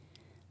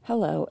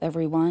Hello,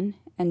 everyone,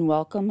 and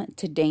welcome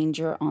to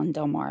Danger on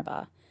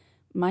Delmarva.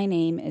 My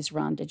name is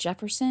Rhonda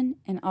Jefferson,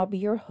 and I'll be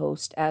your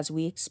host as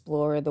we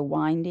explore the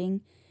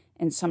winding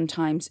and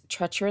sometimes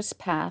treacherous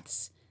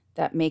paths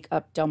that make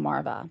up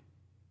Delmarva.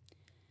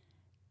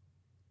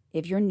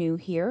 If you're new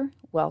here,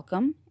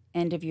 welcome,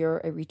 and if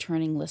you're a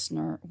returning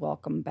listener,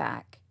 welcome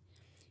back.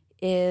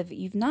 If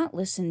you've not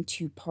listened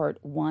to part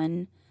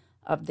one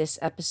of this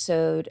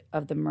episode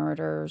of the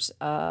murders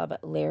of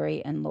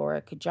Larry and Laura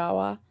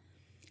Kujawa,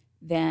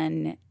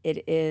 then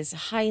it is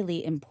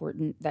highly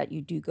important that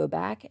you do go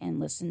back and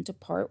listen to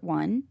part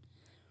one.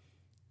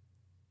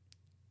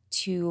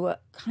 To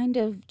kind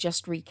of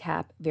just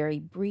recap very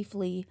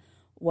briefly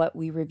what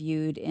we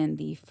reviewed in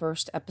the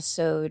first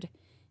episode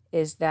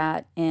is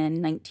that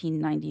in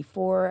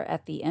 1994,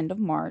 at the end of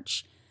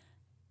March,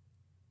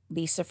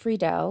 Lisa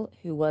Friedel,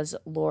 who was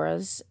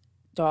Laura's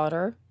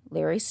daughter,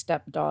 Larry's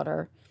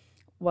stepdaughter,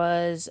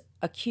 was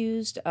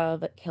accused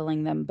of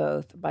killing them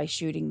both by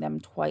shooting them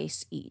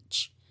twice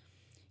each.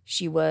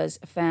 She was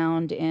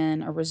found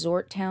in a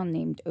resort town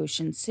named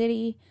Ocean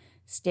City,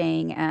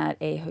 staying at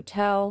a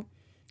hotel,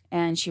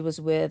 and she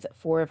was with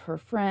four of her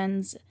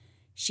friends.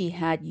 She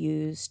had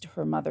used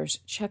her mother's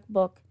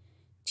checkbook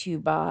to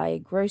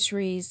buy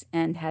groceries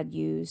and had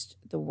used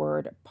the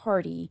word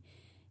party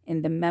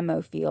in the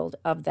memo field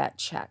of that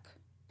check.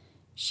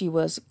 She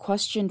was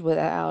questioned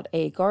without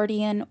a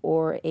guardian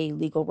or a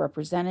legal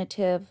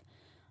representative.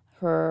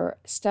 Her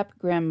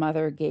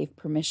step-grandmother gave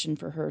permission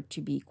for her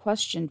to be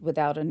questioned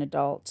without an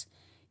adult,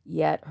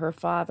 yet her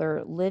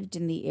father lived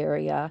in the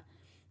area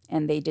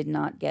and they did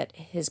not get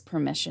his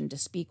permission to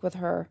speak with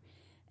her.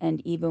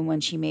 And even when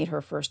she made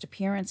her first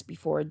appearance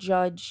before a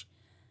judge,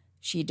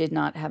 she did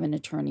not have an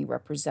attorney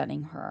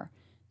representing her.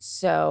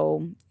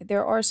 So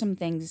there are some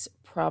things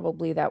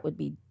probably that would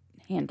be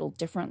handled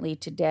differently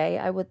today,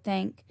 I would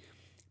think.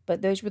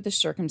 But those were the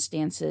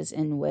circumstances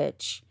in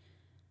which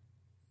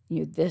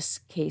this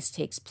case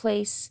takes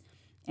place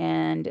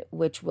and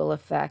which will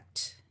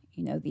affect,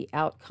 the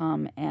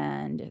outcome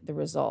and the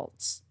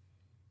results.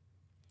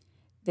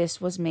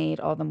 This was made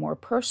all the more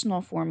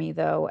personal for me,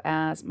 though,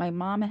 as my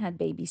mom had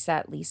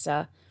babysat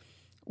Lisa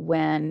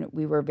when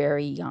we were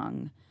very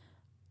young.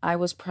 I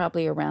was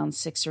probably around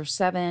 6 or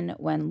 7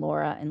 when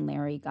Laura and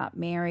Larry got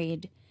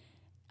married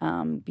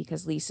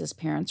because Lisa's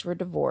parents were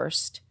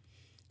divorced.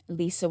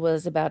 Lisa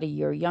was about a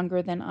year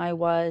younger than I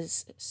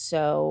was,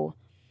 so,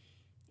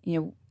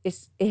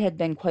 it had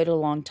been quite a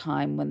long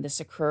time when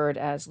this occurred,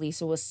 as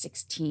Lisa was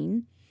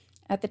 16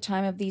 at the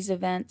time of these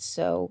events,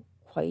 so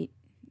quite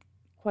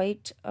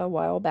a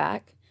while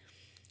back.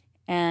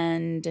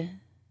 And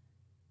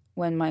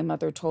when my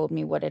mother told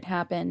me what had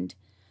happened,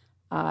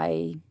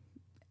 I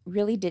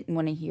really didn't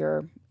want to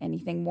hear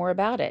anything more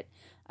about it.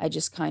 I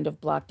just kind of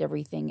blocked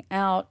everything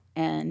out,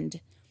 and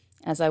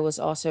as I was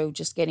also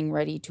just getting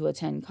ready to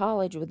attend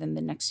college within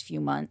the next few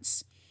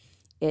months,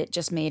 it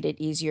just made it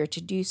easier to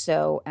do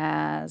so,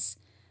 as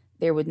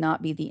there would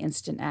not be the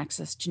instant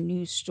access to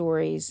news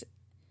stories,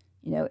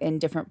 in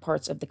different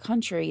parts of the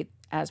country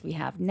as we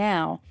have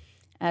now,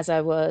 as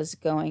I was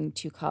going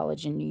to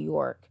college in New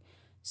York.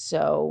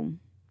 So,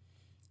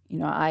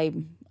 I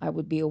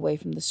would be away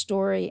from the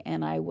story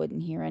and I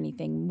wouldn't hear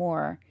anything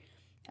more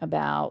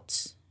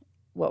about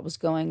what was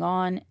going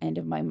on. And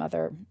if my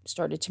mother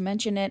started to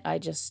mention it, I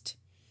just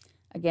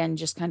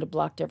kind of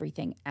blocked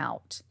everything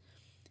out.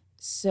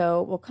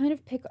 So we'll kind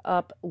of pick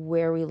up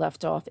where we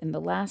left off in the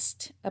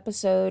last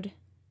episode.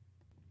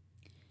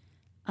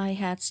 I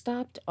had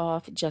stopped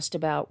off just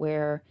about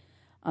where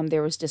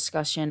there was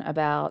discussion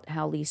about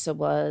how Lisa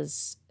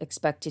was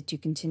expected to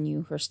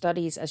continue her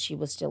studies as she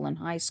was still in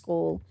high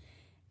school,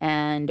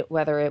 and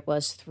whether it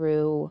was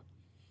through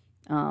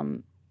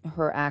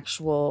her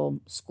actual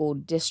school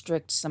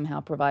district somehow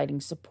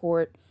providing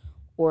support,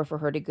 or for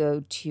her to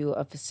go to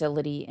a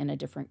facility in a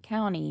different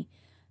county,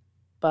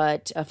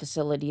 but a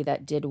facility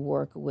that did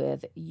work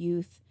with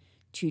youth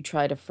to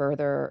try to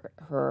further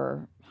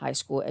her high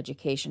school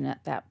education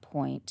at that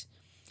point.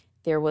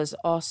 There was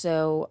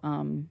also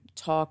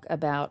talk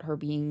about her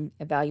being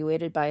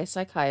evaluated by a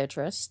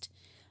psychiatrist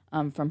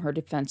from her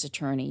defense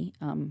attorney,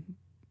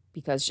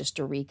 because just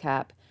to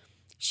recap,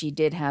 she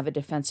did have a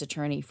defense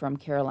attorney from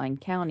Caroline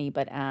County,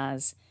 but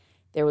as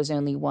there was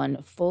only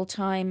one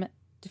full-time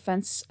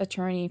defense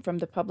attorney from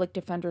the public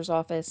defender's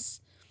office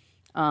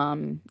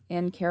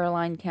in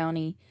Caroline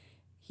County,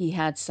 he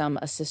had some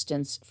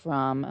assistance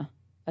from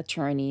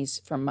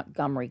attorneys from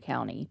Montgomery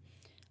County,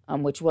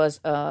 which was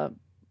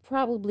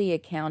probably a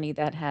county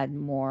that had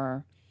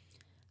more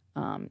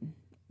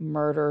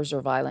murders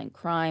or violent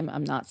crime.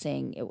 I'm not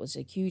saying it was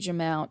a huge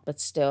amount, but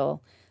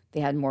still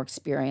they had more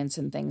experience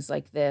in things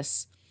like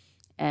this.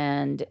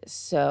 And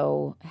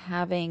so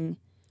having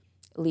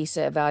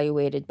Lisa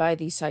evaluated by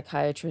the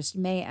psychiatrist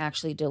may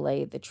actually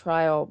delay the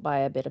trial by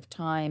a bit of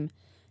time,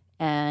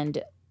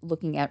 and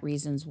looking at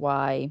reasons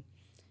why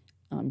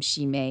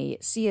she may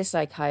see a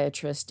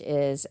psychiatrist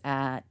is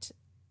at,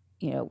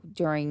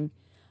 during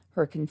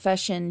her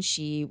confession,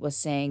 she was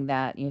saying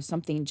that,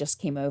 something just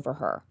came over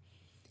her.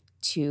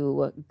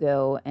 to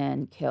go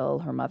and kill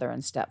her mother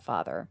and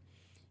stepfather.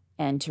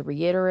 And to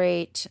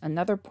reiterate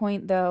another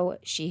point, though,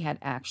 she had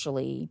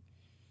actually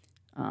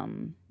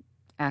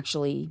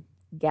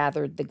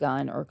gathered the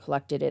gun or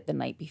collected it the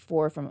night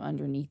before from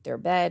underneath their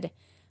bed,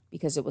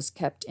 because it was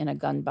kept in a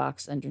gun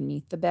box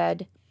underneath the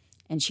bed,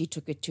 and she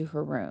took it to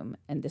her room.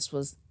 And this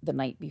was the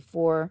night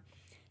before,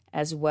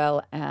 as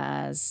well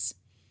as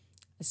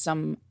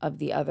some of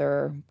the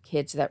other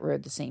kids that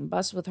rode the same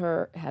bus with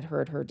her had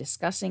heard her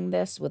discussing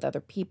this with other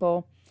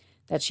people,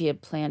 that she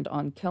had planned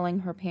on killing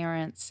her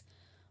parents,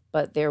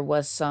 but there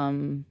was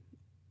some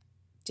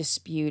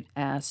dispute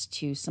as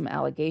to some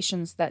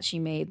allegations that she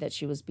made that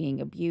she was being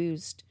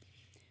abused.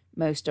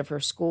 Most of her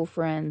school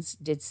friends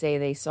did say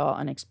they saw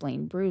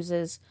unexplained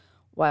bruises,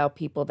 while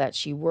people that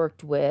she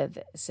worked with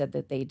said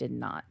that they did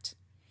not.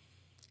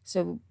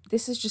 So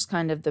this is just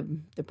kind of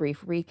the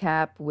brief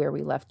recap where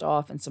we left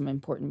off and some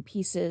important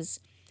pieces.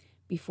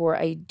 Before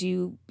I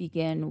do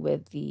begin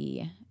with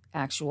the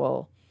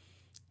actual,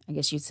 I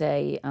guess you'd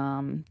say,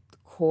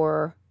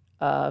 core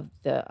of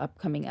the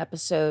upcoming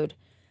episode,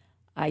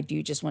 I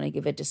do just want to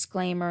give a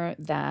disclaimer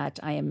that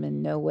I am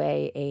in no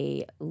way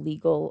a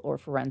legal or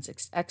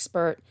forensics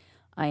expert.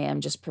 I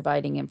am just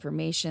providing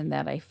information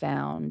that I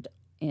found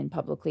in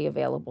publicly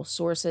available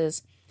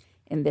sources.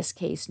 In this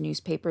case,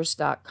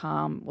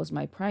 newspapers.com was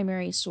my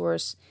primary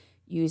source,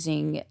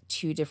 using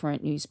two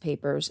different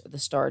newspapers, the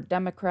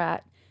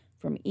Star-Democrat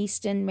from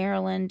Easton,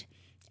 Maryland,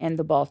 and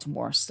the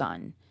Baltimore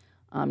Sun.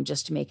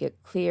 Just to make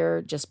it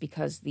clear, just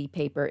because the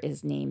paper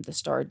is named the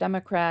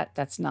Star-Democrat,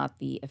 that's not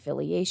the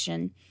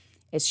affiliation.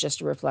 It's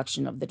just a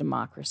reflection of the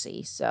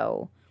democracy.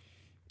 So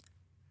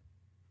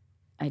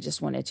I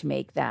just wanted to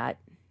make that,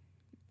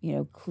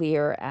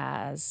 clear,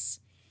 as,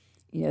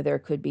 there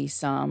could be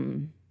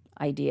some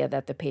idea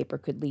that the paper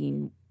could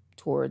lean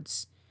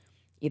towards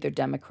either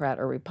Democrat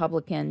or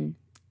Republican.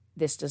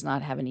 This does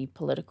not have any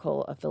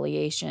political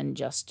affiliation,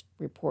 just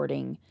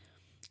reporting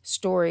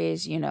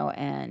stories,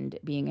 and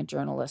being a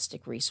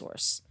journalistic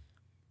resource.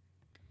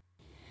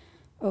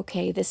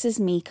 Okay, this is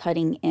me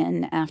cutting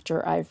in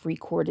after I've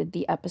recorded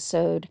the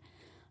episode.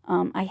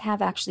 I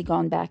have actually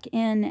gone back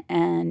in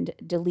and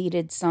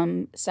deleted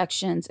some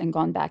sections and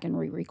gone back and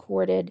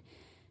re-recorded,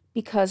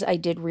 because I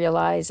did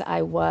realize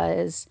I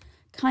was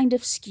kind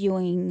of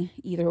skewing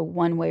either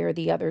one way or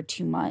the other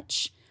too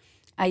much.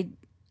 I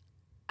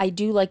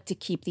do like to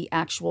keep the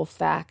actual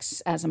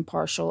facts as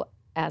impartial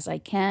as I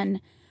can,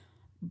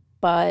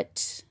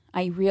 but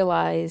I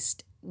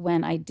realized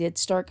when I did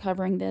start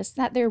covering this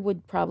that there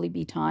would probably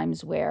be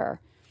times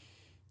where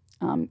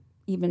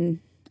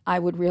even I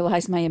would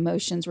realize my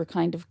emotions were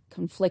kind of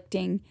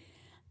conflicting,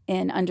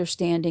 in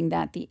understanding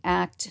that the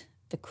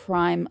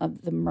crime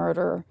of the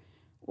murder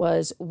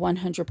was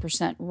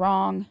 100%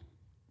 wrong,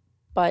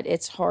 but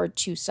it's hard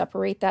to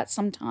separate that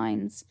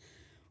sometimes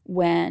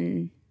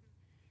when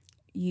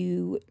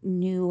you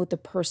knew the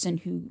person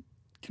who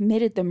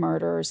committed the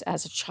murders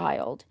as a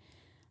child.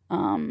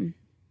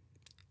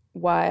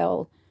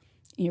 While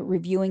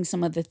reviewing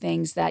some of the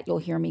things that you'll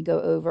hear me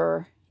go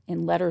over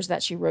in letters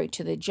that she wrote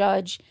to the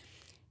judge,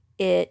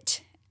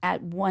 it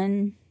at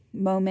one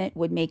moment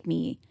would make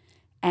me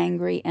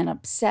angry and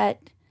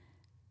upset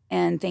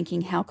and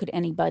thinking, how could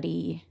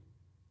anybody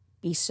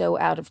be so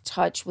out of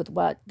touch with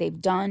what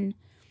they've done?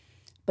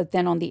 But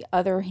then on the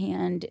other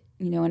hand,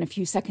 in a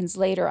few seconds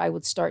later, I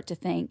would start to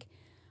think,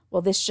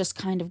 well, this just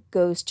kind of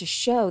goes to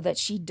show that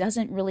she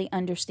doesn't really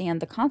understand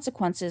the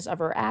consequences of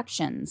her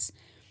actions.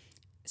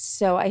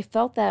 So I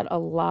felt that a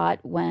lot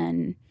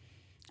when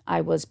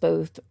I was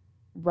both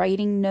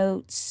writing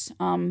notes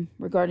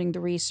regarding the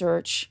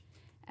research,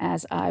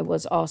 as I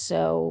was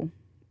also,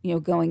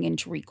 going in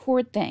to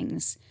record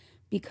things,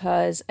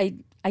 because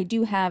I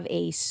do have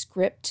a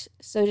script,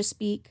 so to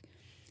speak,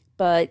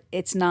 but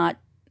it's not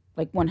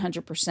like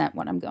 100%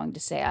 what I'm going to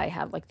say. I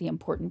have like the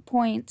important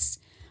points,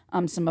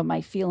 some of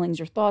my feelings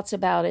or thoughts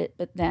about it,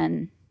 but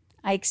then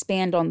I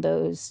expand on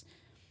those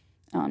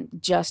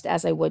just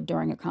as I would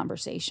during a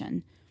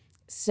conversation.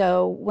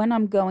 So when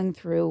I'm going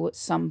through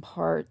some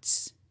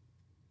parts,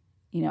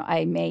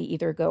 I may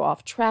either go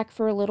off track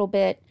for a little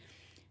bit.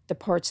 The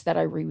parts that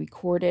I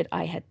re-recorded,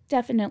 I had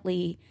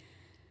definitely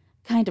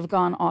kind of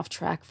gone off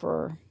track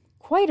for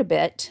quite a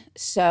bit.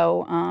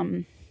 So,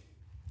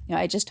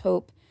 I just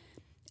hope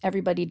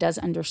everybody does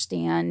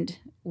understand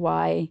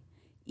why,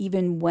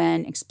 even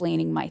when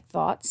explaining my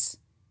thoughts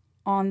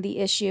on the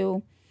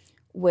issue,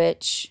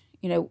 which,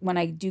 when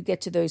I do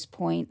get to those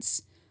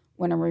points,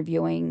 when I'm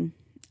reviewing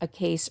a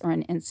case or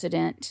an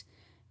incident,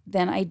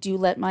 then I do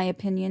let my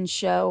opinion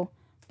show.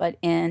 But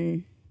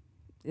in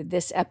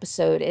this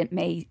episode, it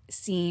may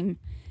seem,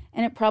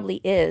 and it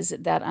probably is,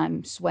 that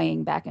I'm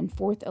swaying back and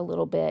forth a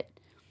little bit,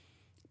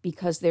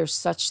 because there's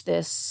such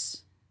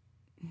this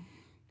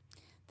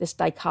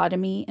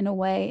dichotomy in a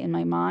way in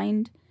my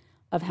mind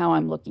of how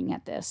I'm looking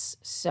at this.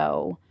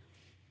 So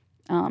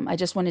I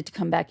just wanted to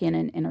come back in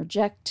and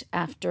interject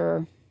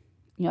after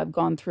I've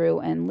gone through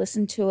and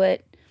listened to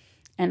it,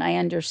 and I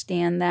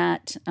understand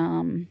that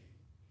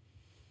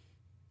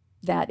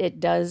that it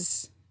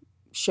does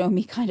show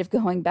me kind of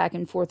going back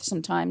and forth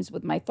sometimes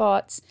with my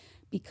thoughts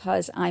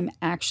because I'm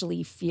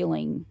actually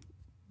feeling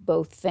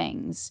both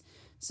things.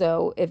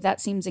 So if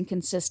that seems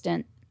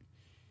inconsistent,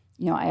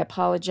 I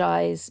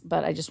apologize,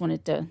 but I just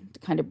wanted to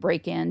kind of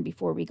break in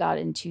before we got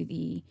into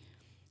the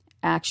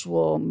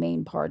actual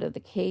main part of the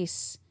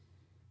case,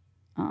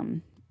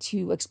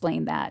 to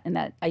explain that, and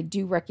that I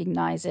do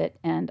recognize it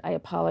and I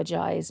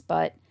apologize,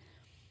 but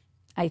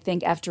I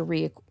think after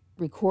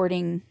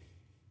recording,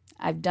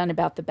 I've done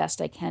about the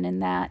best I can in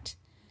that.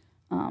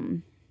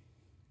 All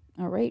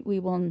right, we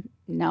will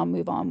now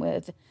move on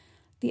with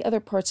the other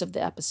parts of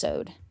the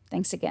episode.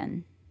 Thanks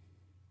again.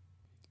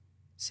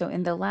 So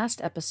in the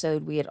last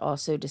episode, we had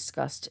also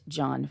discussed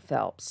John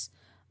Phelps.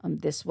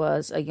 This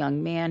was a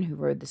young man who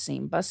rode the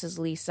same bus as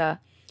Lisa,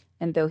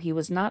 and though he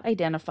was not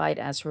identified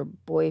as her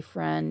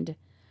boyfriend,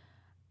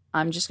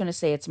 I'm just going to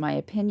say it's my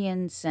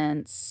opinion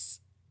since,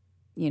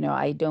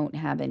 I don't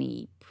have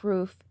any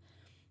proof,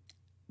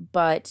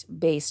 but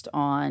based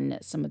on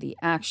some of the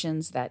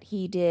actions that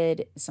he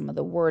did, some of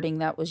the wording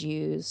that was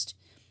used,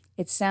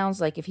 it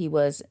sounds like if he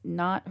was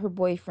not her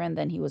boyfriend,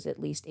 then he was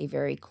at least a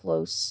very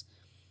close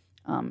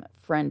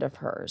friend of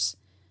hers.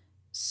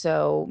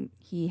 So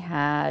he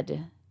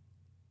had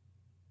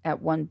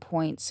at one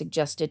point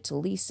suggested to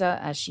Lisa,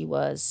 as she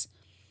was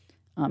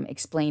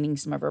explaining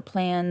some of her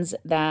plans,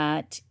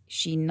 that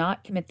she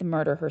not commit the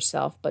murder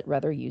herself, but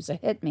rather use a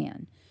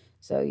hitman.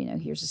 So,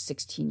 here's a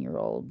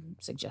 16-year-old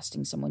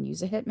suggesting someone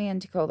use a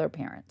hitman to kill their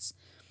parents.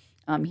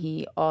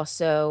 He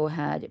also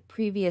had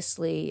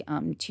previously,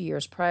 2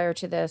 years prior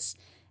to this,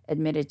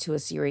 admitted to a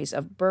series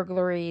of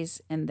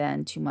burglaries, and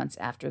then 2 months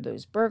after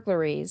those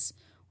burglaries,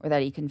 or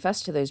that he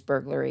confessed to those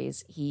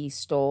burglaries, he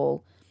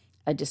stole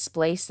a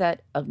display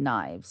set of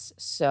knives.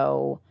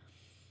 So,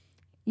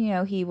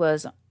 he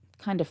was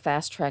kind of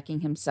fast-tracking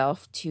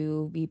himself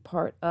to be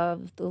part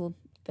of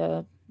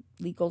the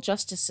legal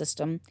justice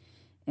system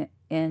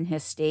in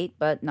his state,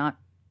 but not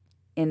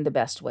in the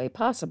best way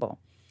possible.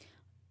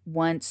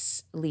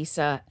 Once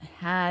Lisa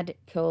had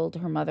killed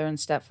her mother and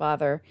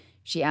stepfather,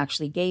 she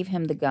actually gave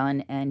him the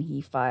gun and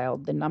he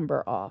filed the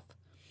number off.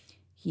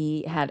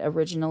 He had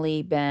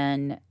originally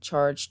been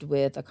charged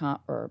with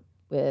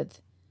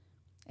with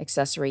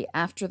accessory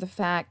after the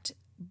fact,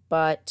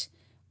 but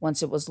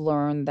once it was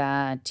learned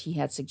that he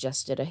had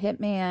suggested a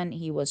hitman,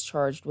 he was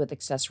charged with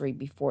accessory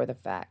before the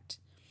fact.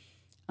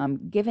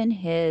 Given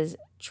his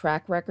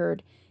track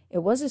record, it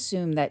was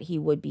assumed that he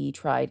would be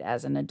tried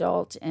as an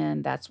adult,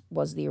 and that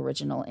was the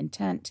original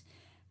intent.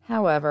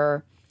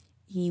 However,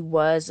 it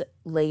was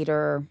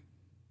later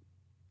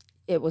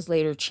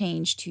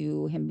changed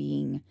to him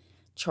being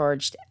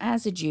charged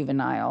as a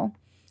juvenile.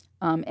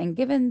 And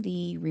given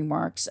the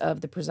remarks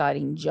of the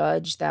presiding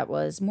judge, that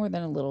was more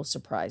than a little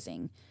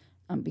surprising,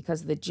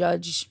 because the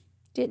judge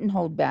didn't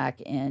hold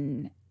back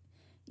in,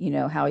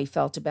 how he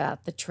felt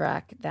about the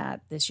track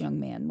that this young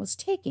man was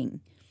taking.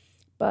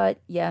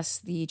 But yes,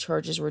 the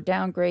charges were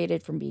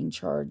downgraded from being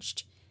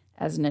charged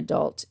as an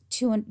adult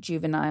to a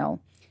juvenile,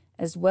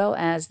 as well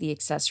as the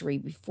accessory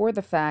before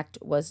the fact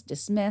was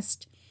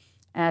dismissed,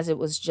 as it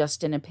was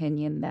just an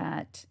opinion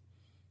that,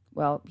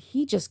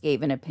 he just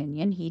gave an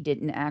opinion. He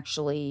didn't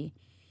actually,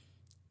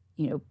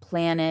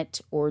 plan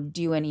it or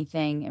do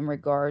anything in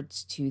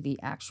regards to the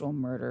actual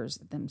murders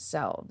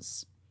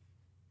themselves.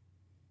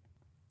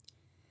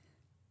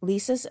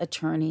 Lisa's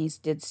attorneys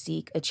did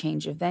seek a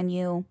change of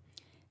venue.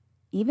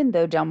 Even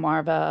though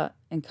Delmarva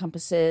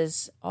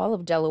encompasses all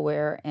of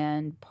Delaware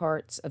and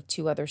parts of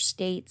 2 other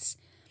states,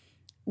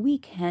 we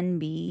can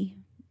be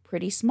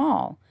pretty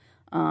small.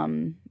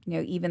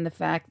 Even the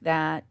fact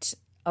that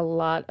a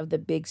lot of the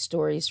big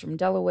stories from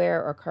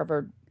Delaware are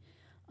covered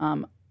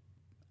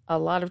a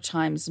lot of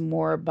times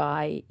more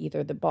by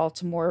either the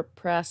Baltimore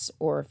press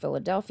or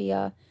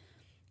Philadelphia.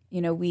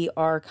 We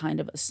are kind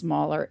of a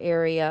smaller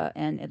area,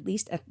 and at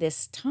least at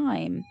this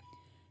time,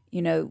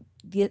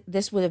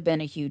 this would have been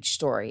a huge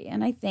story.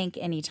 And I think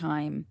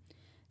anytime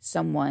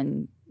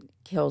someone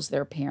kills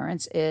their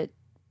parents, it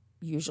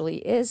usually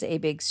is a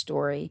big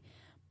story.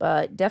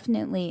 But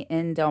definitely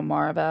in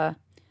Delmarva,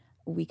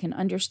 we can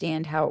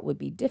understand how it would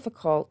be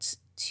difficult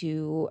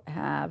to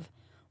have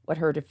what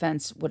her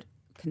defense would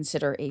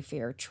consider a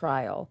fair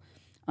trial.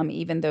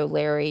 Even though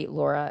Larry,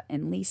 Laura,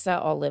 and Lisa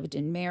all lived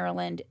in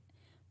Maryland,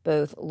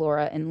 both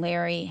Laura and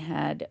Larry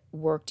had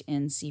worked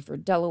in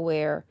Seaford,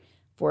 Delaware,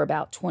 for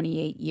about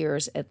 28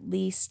 years at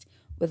least,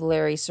 with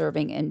Larry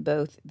serving in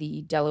both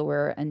the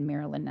Delaware and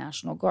Maryland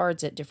National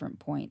Guards at different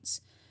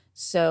points.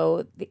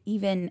 So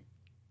even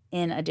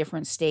in a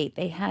different state,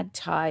 they had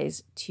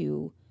ties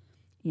to,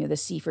 the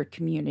Seaford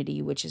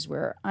community, which is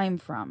where I'm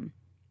from.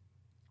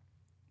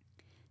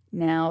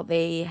 Now,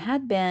 they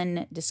had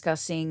been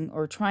discussing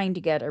or trying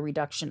to get a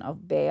reduction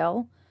of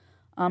bail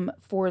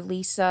for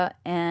Lisa,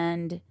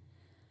 and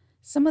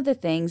some of the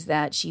things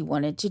that she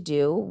wanted to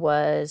do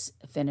was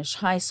finish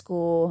high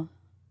school,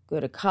 go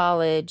to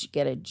college,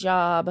 get a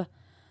job,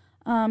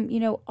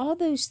 all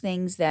those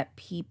things that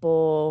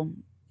people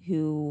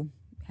who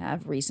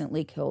have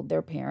recently killed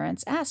their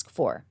parents ask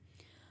for.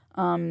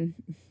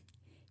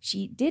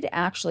 She did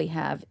actually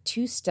have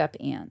two step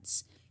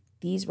aunts.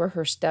 These were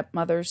her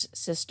stepmother's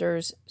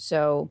sisters,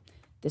 so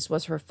this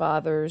was her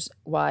father's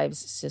wives'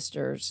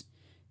 sisters,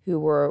 who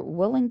were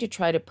willing to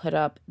try to put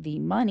up the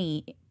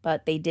money,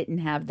 but they didn't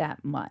have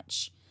that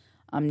much.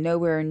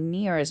 Nowhere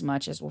near as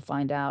much, as we'll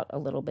find out a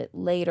little bit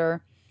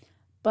later,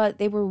 but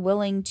they were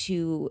willing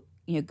to,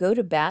 go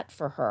to bat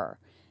for her.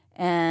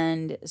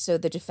 And so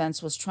the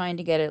defense was trying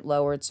to get it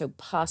lowered so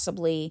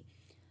possibly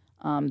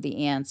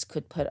the aunts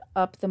could put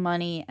up the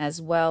money,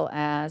 as well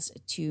as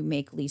to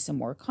make Lisa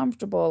more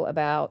comfortable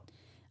about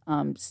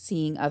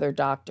seeing other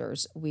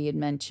doctors. I had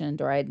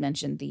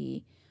mentioned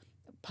the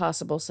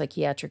possible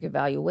psychiatric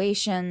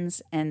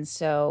evaluations, and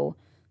so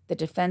the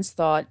defense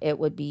thought it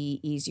would be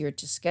easier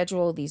to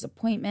schedule these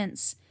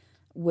appointments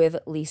with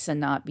Lisa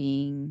not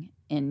being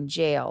in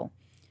jail.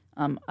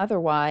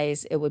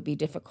 Otherwise, it would be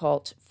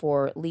difficult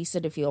for Lisa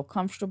to feel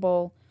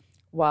comfortable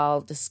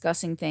while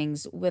discussing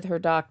things with her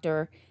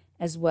doctor,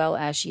 as well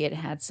as she had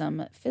had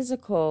some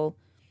physical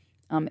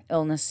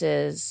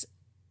illnesses,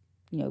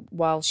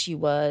 while she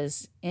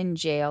was in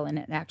jail and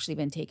had actually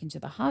been taken to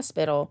the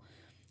hospital.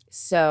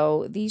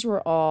 So these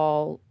were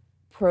all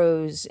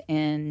pros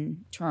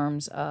in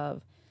terms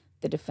of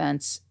the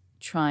defense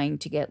trying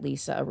to get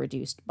Lisa a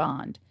reduced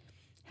bond.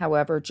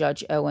 However,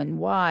 Judge Owen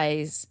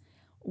Wise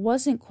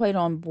wasn't quite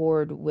on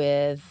board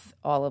with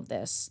all of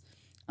this.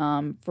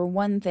 For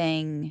one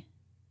thing,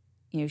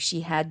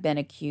 she had been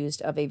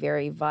accused of a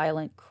very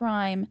violent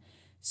crime,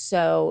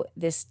 so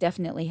this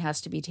definitely has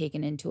to be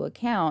taken into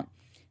account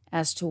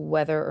as to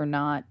whether or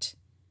not,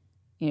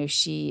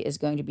 she is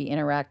going to be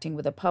interacting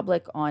with the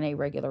public on a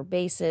regular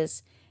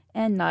basis,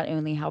 and not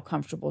only how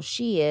comfortable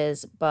she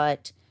is,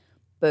 but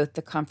both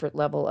the comfort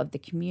level of the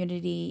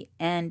community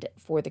and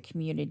for the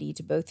community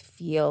to both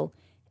feel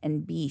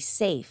and be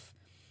safe.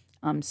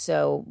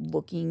 So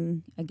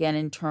looking again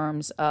in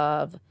terms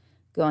of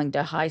going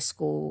to high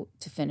school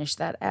to finish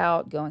that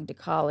out, going to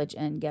college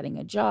and getting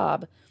a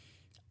job,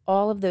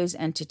 all of those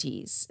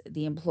entities,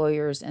 the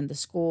employers and the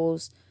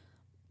schools,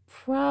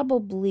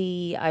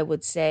 I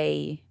would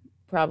say,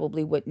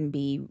 probably wouldn't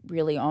be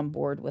really on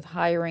board with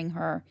hiring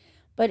her.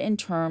 But in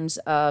terms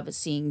of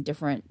seeing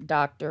different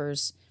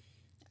doctors,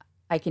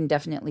 I can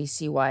definitely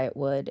see why it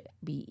would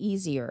be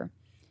easier.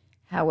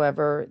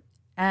 However,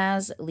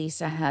 as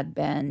Lisa had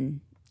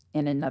been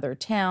in another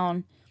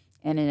town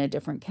and in a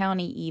different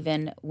county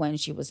even when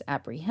she was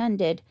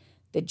apprehended,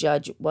 the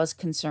judge was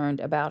concerned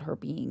about her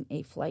being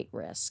a flight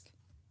risk.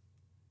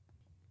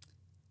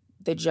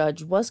 The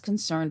judge was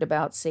concerned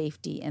about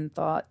safety and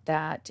thought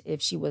that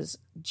if she was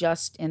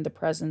just in the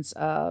presence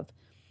of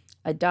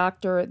a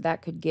doctor,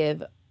 that could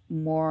give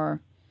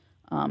more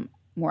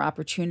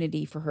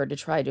opportunity for her to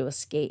try to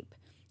escape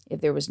if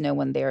there was no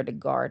one there to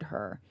guard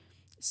her.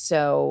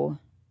 So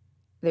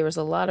there was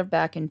a lot of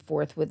back and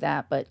forth with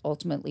that, but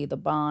ultimately the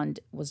bond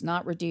was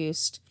not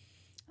reduced.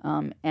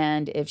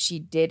 And if she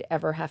did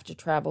ever have to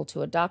travel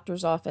to a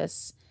doctor's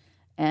office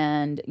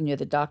and,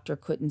 the doctor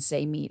couldn't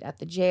say meet at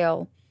the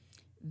jail,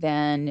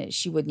 then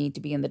she would need to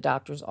be in the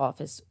doctor's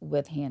office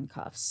with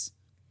handcuffs.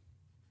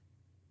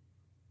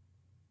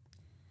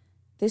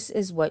 This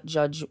is what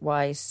Judge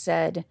Wise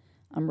said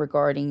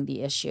regarding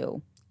the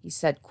issue. He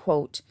said,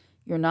 quote,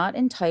 "You're not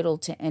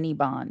entitled to any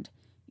bond.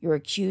 You're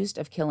accused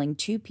of killing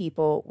two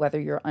people, whether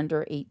you're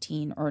under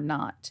 18 or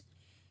not."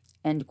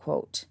 End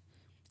quote.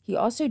 He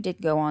also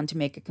did go on to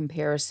make a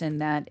comparison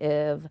that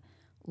if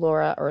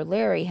Laura or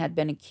Larry had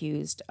been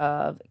accused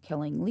of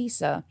killing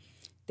Lisa,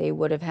 they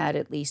would have had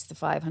at least the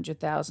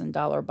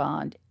 $500,000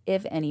 bond,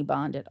 if any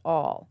bond at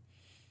all.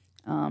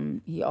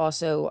 He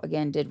also,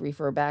 again, did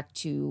refer back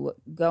to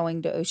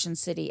going to Ocean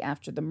City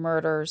after the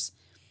murders,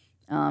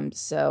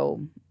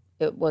 so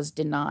it was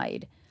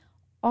denied.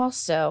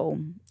 Also,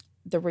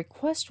 the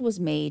request was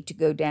made to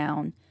go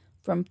down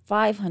from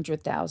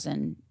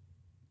 $500,000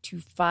 to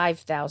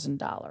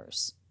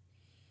 $5,000,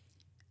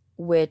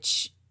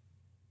 which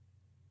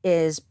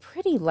is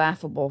pretty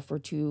laughable for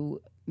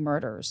two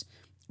murders,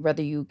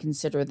 whether you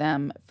consider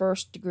them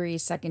first degree,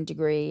 second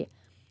degree.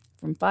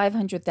 From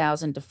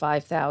 $500,000 to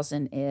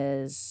 $5,000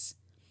 is,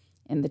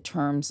 in the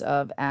terms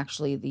of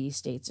actually the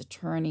state's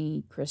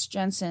attorney, Chris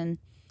Jensen,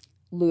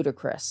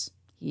 ludicrous.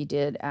 He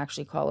did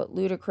actually call it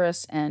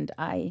ludicrous, and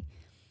I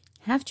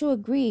have to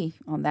agree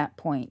on that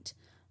point.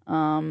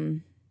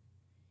 I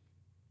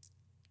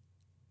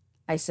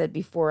said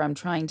before, I'm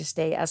trying to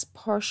stay as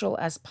partial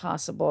as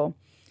possible,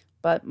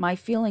 but my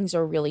feelings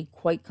are really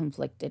quite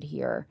conflicted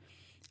here.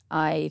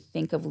 I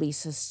think of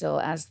Lisa still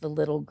as the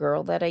little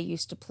girl that I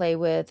used to play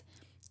with,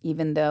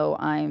 even though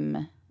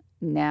I'm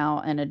now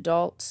an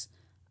adult.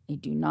 I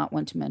do not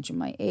want to mention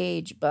my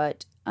age,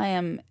 but I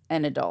am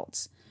an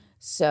adult.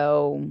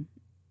 So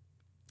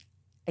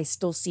I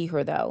still see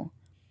her, though,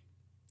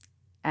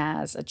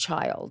 as a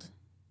child.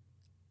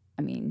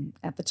 I mean,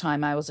 at the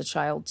time I was a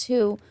child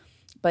too,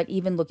 but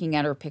even looking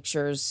at her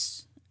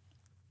pictures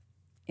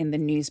in the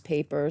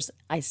newspapers,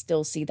 I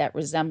still see that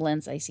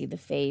resemblance. I see the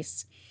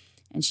face,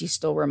 and she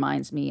still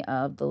reminds me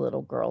of the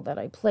little girl that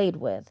I played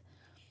with.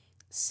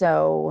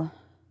 So,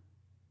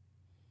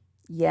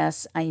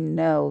 Yes, I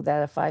know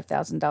that a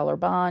 $5,000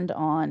 bond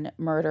on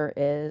murder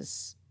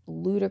is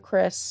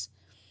ludicrous,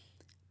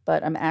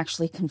 but I'm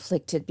actually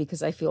conflicted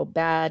because I feel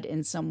bad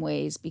in some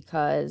ways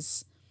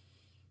because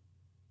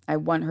I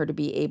want her to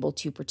be able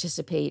to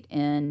participate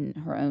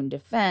in her own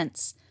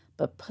defense,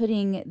 but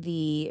putting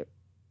the,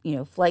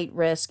 flight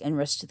risk and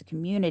risk to the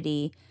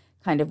community,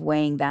 kind of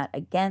weighing that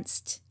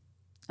against,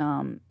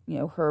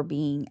 her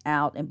being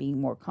out and being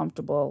more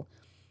comfortable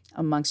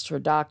amongst her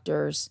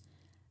doctors.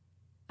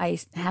 I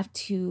have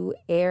to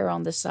err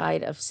on the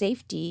side of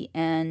safety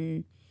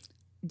and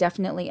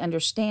definitely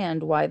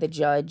understand why the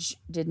judge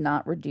did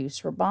not reduce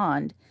her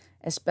bond,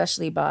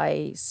 especially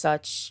by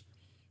such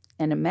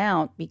an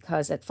amount,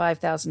 because at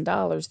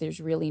 $5,000, there's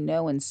really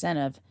no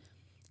incentive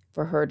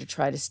for her to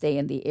try to stay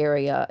in the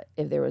area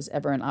if there was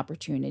ever an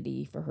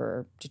opportunity for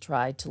her to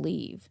try to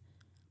leave.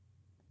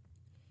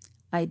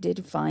 I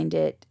did find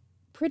it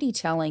pretty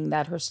telling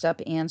that her step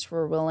aunts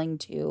were willing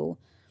to,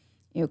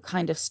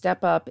 kind of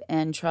step up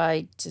and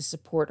try to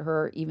support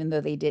her, even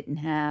though they didn't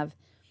have,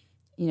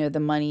 the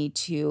money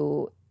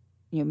to,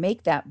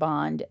 make that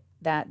bond,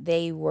 that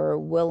they were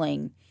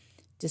willing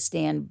to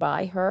stand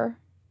by her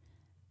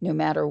no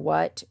matter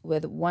what,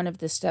 with one of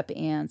the step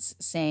aunts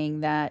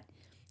saying that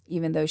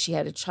even though she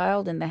had a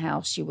child in the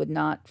house, she would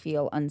not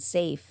feel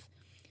unsafe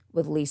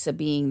with Lisa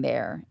being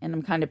there. And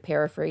I'm kind of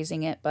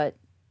paraphrasing it, but,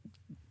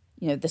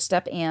 the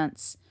step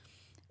aunts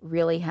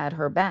really had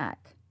her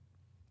back.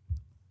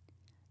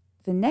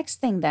 The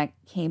next thing that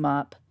came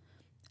up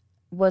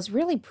was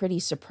really pretty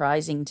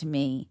surprising to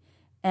me,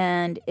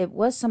 and it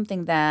was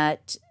something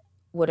that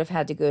would have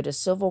had to go to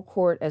civil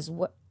court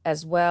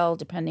as well,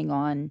 depending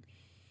on,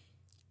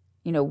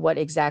 what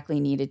exactly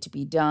needed to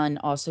be done.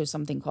 Also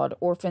something called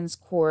orphans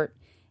court,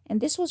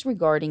 and this was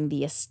regarding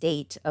the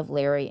estate of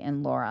Larry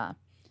and Laura.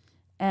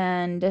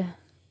 And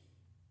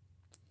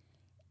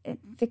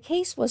the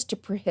case was to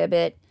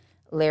prohibit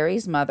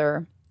Larry's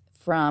mother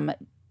from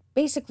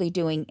basically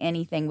doing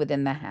anything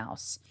within the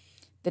house.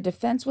 The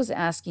defense was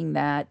asking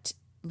that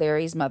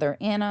Larry's mother,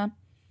 Anna,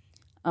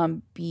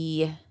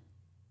 be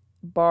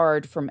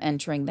barred from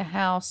entering the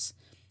house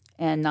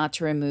and not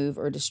to remove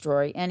or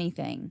destroy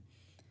anything.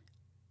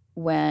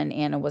 When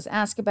Anna was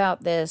asked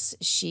about this,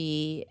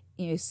 she,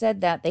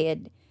 said that they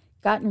had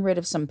gotten rid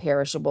of some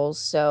perishables.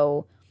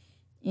 So,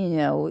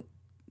 you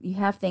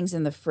have things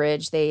in the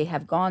fridge, they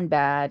have gone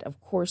bad.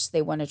 Of course,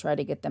 they want to try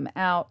to get them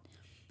out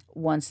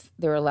once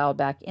they're allowed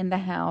back in the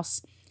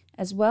house,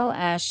 as well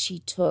as she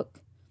took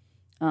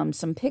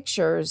some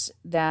pictures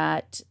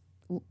that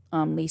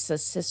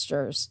Lisa's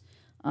sisters,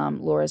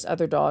 Laura's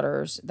other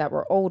daughters that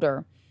were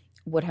older,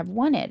 would have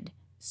wanted.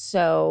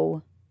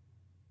 So,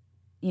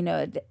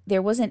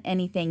 there wasn't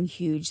anything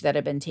huge that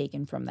had been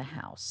taken from the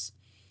house.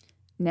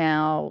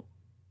 Now,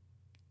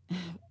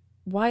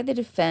 why the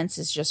defense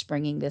is just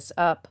bringing this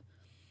up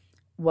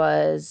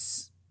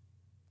was,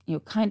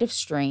 kind of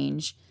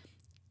strange,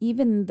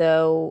 even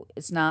though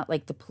it's not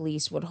like the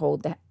police would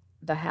hold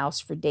the house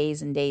for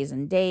days and days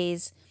and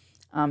days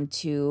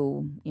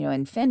to,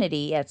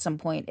 infinity. At some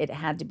point, it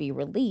had to be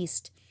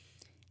released.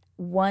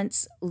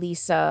 Once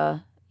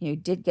Lisa,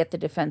 did get the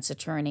defense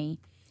attorney,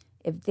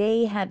 if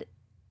they had,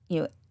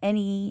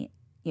 any,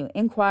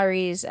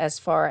 inquiries as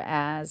far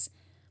as,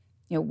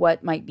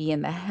 what might be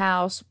in the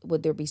house,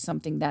 would there be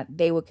something that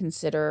they would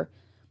consider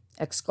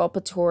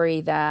exculpatory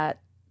that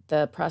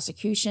the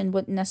prosecution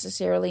wouldn't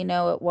necessarily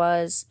know it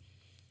was,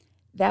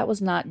 that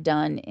was not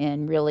done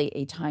in really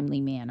a timely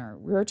manner.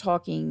 We're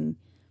talking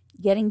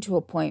getting to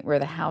a point where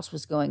the house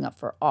was going up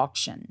for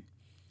auction.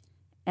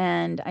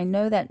 And I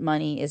know that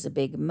money is a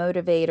big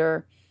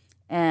motivator.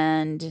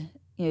 And,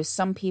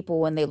 some people,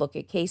 when they look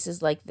at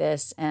cases like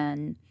this,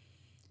 and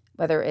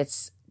whether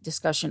it's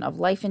discussion of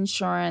life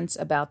insurance,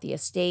 about the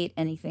estate,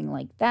 anything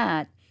like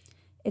that,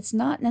 it's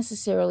not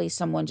necessarily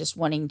someone just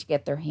wanting to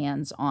get their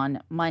hands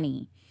on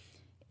money.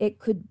 It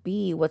could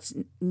be what's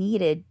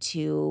needed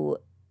to,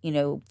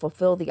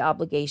 fulfill the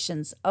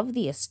obligations of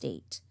the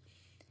estate.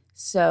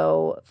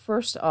 So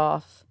first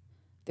off,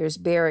 there's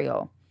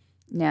burial.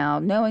 Now,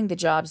 knowing the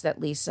jobs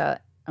that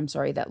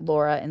that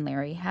Laura and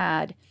Larry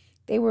had,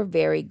 they were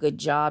very good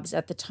jobs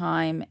at the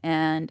time,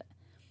 and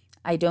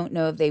I don't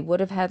know if they would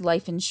have had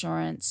life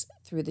insurance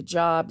through the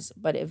jobs,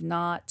 but if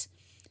not,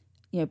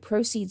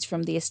 proceeds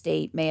from the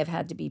estate may have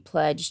had to be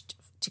pledged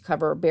to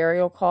cover a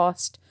burial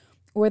cost,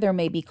 or there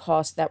may be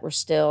costs that were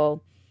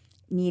still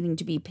needing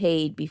to be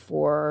paid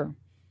before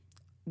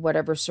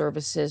whatever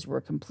services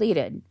were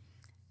completed.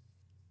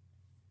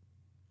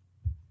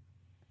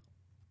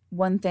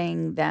 One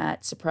thing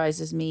that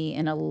surprises me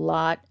in a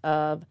lot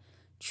of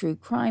true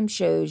crime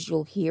shows,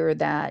 you'll hear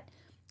that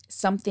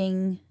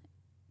something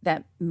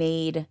that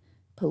made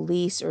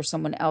police or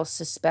someone else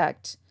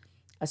suspect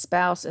a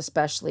spouse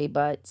especially,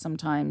 but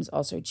sometimes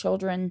also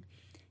children,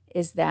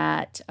 is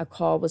that a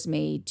call was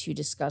made to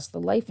discuss the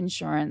life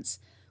insurance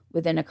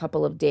within a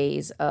couple of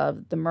days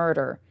of the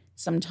murder,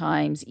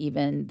 sometimes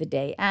even the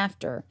day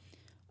after.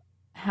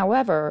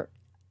 However,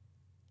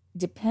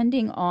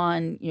 depending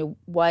on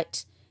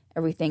what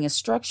everything is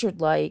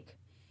structured like,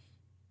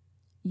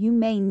 you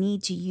may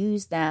need to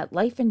use that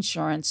life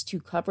insurance to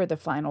cover the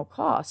final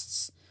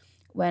costs.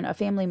 When a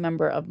family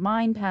member of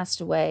mine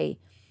passed away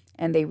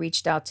and they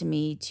reached out to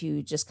me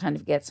to just kind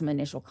of get some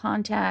initial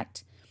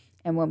contact,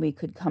 and when we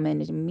could come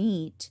in and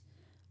meet,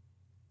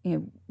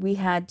 we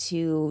had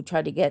to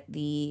try to get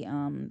the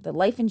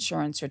life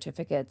insurance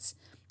certificates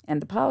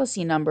and the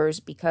policy numbers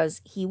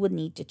because he would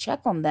need to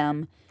check on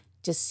them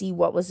to see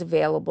what was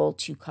available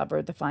to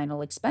cover the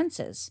final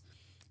expenses.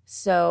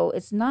 So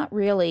it's not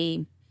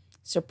really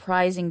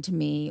surprising to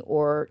me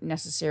or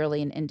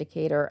necessarily an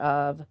indicator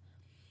of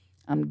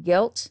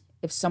guilt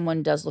if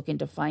someone does look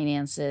into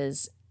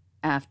finances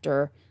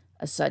after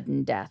a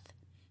sudden death.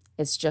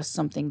 It's just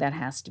something that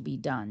has to be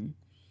done.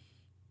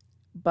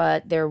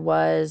 But there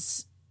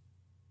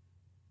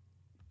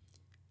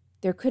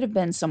could have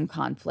been some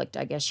conflict,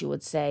 I guess you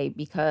would say,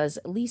 because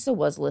Lisa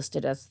was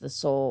listed as the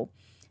sole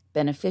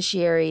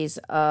beneficiaries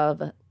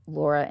of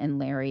Laura and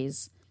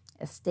Larry's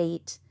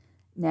estate.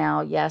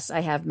 Now, yes, I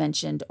have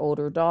mentioned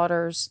older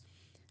daughters,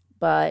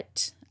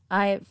 but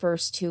I at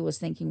first too was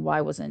thinking,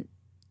 why wasn't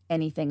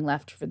anything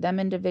left for them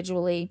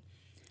individually?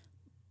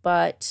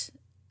 But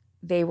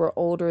they were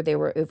older, they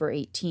were over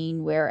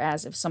 18,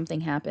 whereas if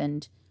something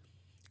happened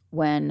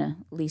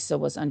when Lisa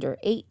was under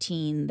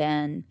 18,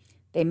 then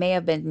they may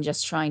have been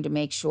just trying to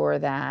make sure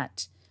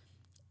that,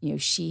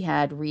 she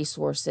had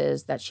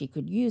resources that she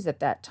could use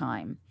at that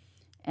time.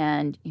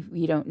 And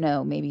we don't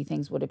know, maybe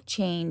things would have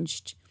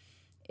changed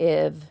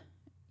if,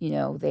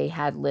 they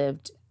had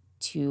lived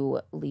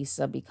to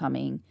Lisa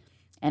becoming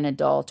an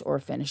adult or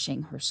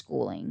finishing her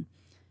schooling.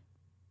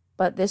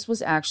 But this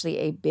was actually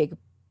a big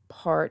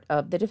part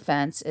of the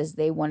defense, as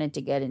they wanted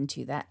to get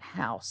into that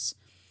house.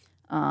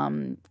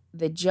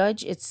 The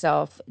judge he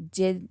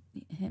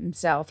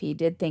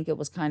did think it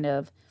was kind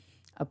of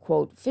a,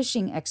 quote,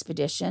 fishing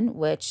expedition,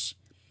 which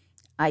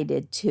I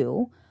did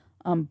too.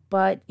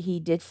 But he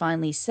did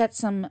finally set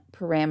some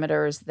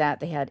parameters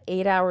that they had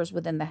 8 hours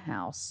within the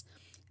house.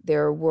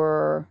 There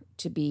were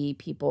to be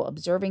people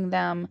observing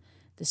them.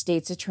 The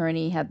state's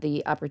attorney had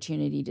the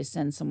opportunity to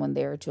send someone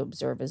there to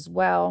observe as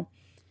well.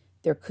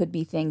 There could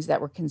be things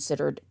that were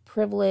considered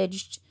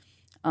privileged,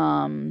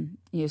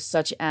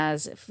 such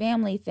as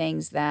family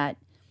things that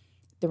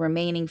the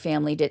remaining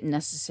family didn't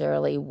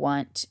necessarily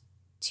want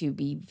to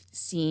be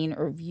seen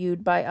or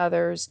viewed by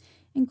others,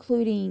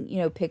 including,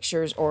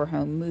 pictures or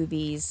home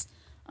movies,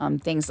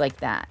 things like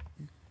that.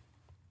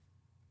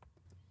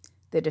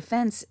 The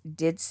defense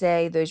did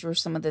say those were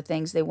some of the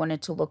things they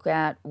wanted to look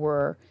at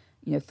were,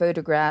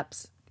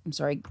 photographs and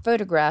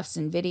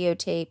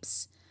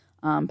videotapes,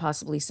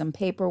 possibly some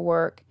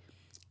paperwork,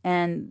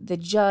 and the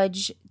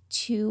judge,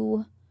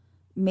 to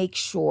make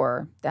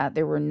sure that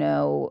there were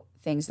no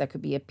things that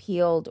could be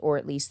appealed, or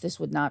at least this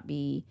would not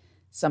be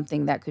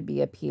something that could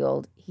be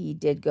appealed, he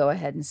did go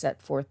ahead and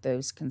set forth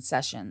those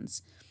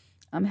concessions.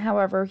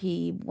 However,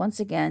 he once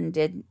again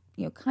did,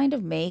 kind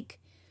of make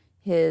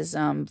his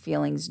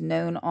feelings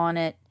known on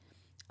it,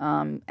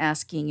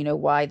 asking,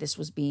 why this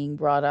was being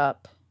brought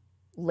up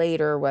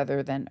later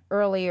rather than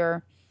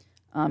earlier,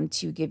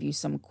 to give you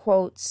some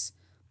quotes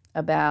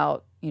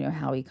about,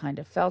 how he kind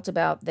of felt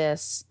about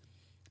this.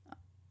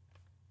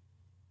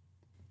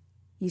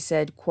 He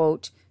said,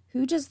 quote,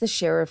 "Who does the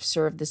sheriff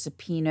serve the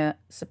subpoena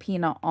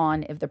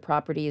on if the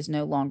property is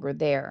no longer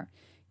there?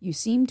 You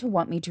seem to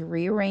want me to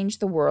rearrange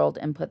the world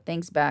and put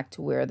things back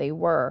to where they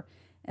were,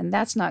 and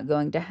that's not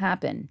going to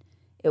happen.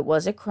 It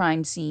was a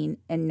crime scene,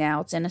 and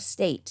now it's in a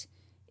state.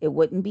 It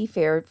wouldn't be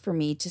fair for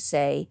me to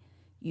say,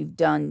 you've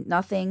done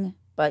nothing,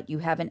 but you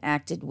haven't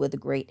acted with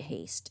great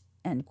haste,"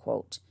 end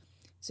quote.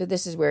 So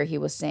this is where he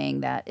was saying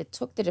that it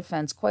took the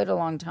defense quite a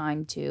long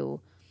time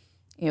to,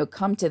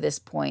 come to this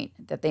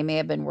point, that they may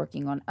have been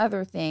working on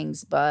other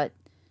things, but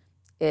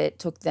it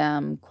took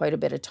them quite a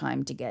bit of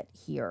time to get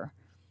here.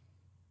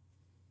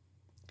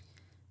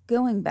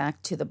 Going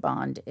back to the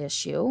bond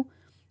issue,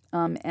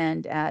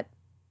 and at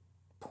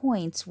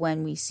points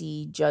when we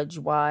see Judge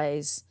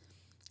Wise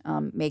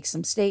make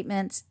some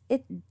statements,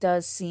 it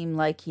does seem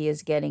like he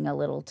is getting a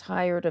little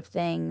tired of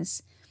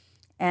things.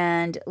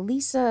 And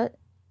Lisa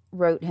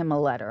wrote him a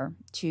letter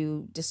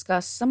to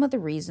discuss some of the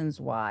reasons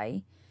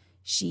why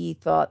she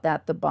thought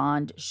that the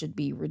bond should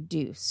be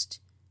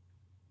reduced.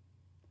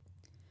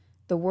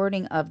 The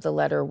wording of the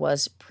letter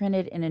was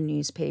printed in a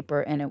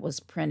newspaper, and it was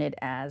printed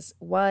as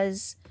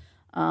was,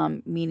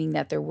 meaning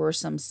that there were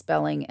some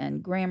spelling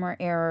and grammar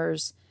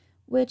errors,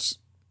 which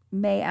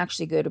may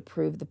actually go to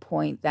prove the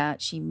point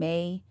that she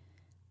may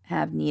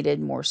have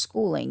needed more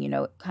schooling,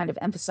 kind of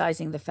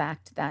emphasizing the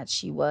fact that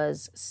she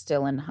was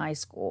still in high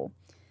school.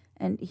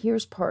 And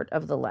here's part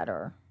of the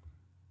letter.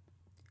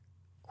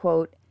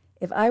 Quote,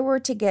 "If I were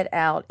to get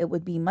out, it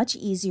would be much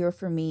easier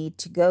for me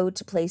to go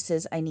to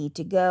places I need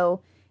to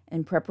go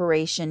in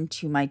preparation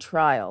to my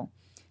trial.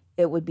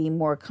 It would be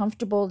more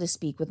comfortable to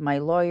speak with my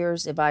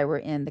lawyers if I were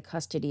in the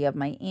custody of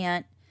my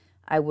aunt.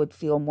 I would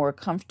feel more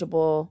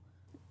comfortable."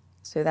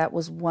 So that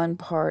was one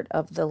part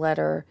of the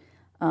letter.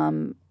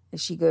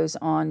 She goes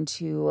on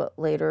to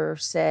later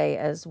say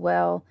as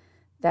well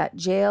that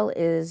jail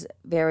is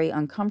very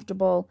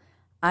uncomfortable.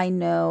 I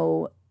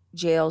know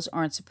jails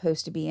aren't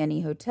supposed to be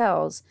any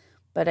hotels,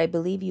 but I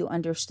believe you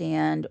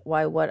understand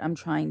why what I'm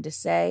trying to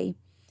say.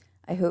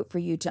 I hope for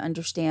you to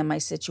understand my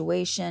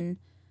situation.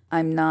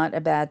 I'm not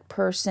a bad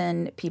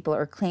person. People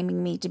are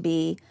claiming me to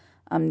be.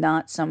 I'm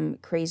not some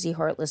crazy,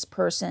 heartless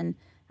person.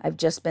 I've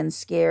just been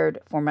scared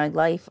for my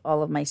life,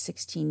 all of my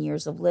 16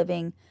 years of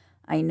living.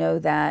 I know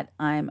that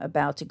I'm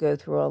about to go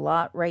through a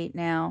lot right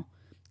now.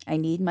 I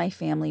need my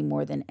family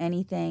more than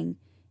anything.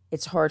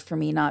 It's hard for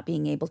me not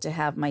being able to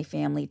have my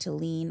family to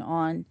lean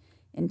on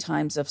in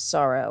times of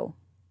sorrow,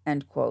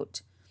 end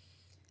quote.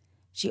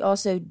 She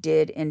also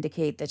did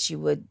indicate that she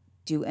would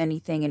do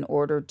anything in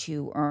order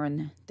to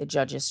earn the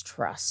judge's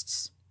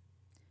trusts.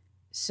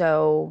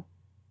 So,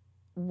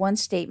 one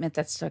statement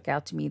that stuck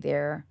out to me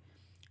there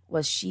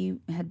was she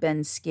had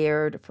been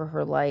scared for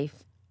her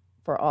life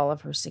for all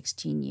of her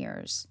 16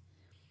 years.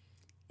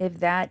 If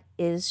that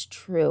is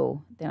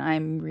true, then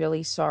I'm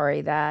really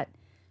sorry that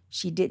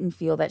she didn't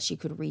feel that she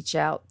could reach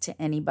out to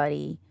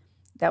anybody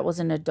that was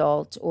an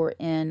adult or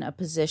in a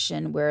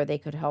position where they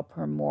could help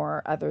her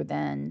more other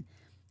than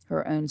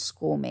her own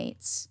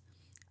schoolmates.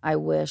 I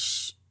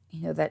wish,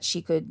 that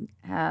she could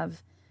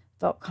have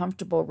felt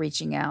comfortable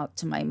reaching out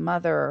to my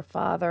mother or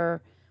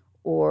father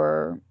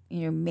or,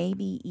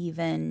 maybe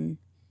even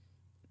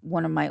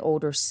one of my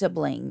older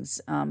siblings,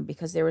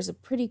 because there was a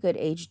pretty good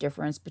age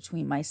difference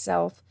between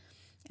myself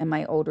and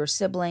my older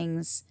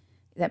siblings,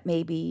 that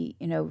maybe,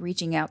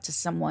 reaching out to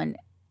someone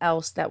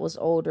else that was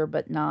older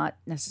but not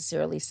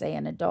necessarily, say,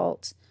 an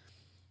adult.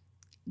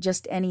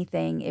 Just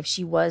anything, if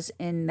she was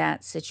in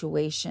that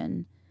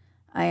situation,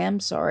 I am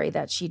sorry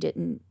that she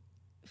didn't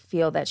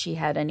feel that she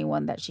had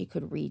anyone that she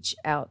could reach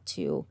out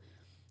to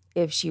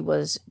if she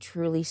was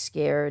truly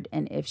scared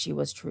and if she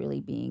was truly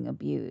being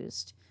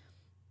abused.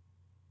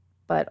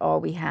 But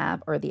all we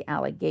have are the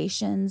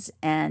allegations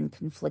and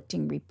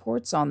conflicting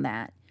reports on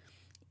that,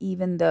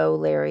 even though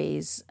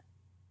Larry's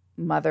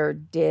mother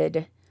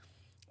did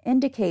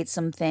indicate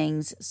some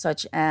things,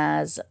 such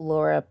as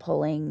Laura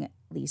pulling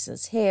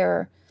Lisa's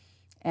hair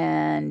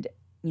and,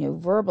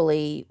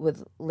 verbally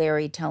with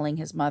Larry telling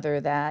his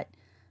mother that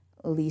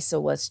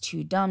Lisa was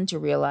too dumb to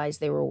realize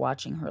they were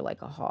watching her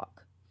like a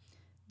hawk.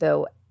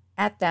 Though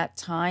at that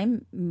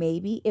time,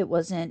 maybe it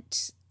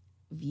wasn't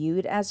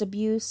viewed as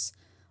abuse,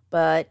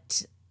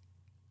 but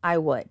I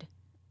would.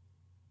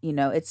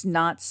 It's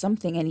not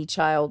something any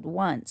child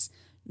wants.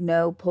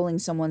 No, pulling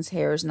someone's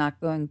hair is not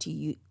going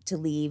to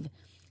leave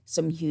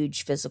some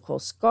huge physical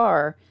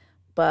scar,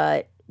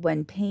 but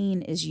when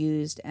pain is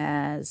used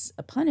as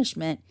a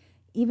punishment,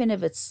 even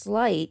if it's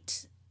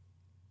slight,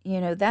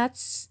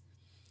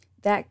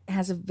 that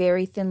has a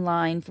very thin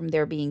line from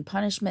there being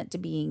punishment to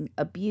being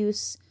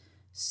abuse.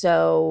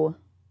 So,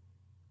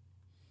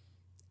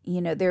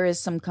 there is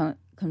some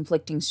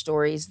conflicting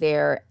stories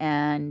there.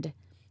 And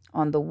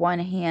on the one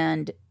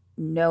hand,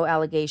 no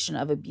allegation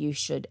of abuse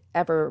should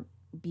ever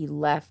be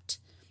left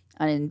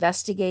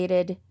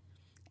uninvestigated,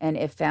 and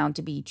if found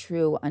to be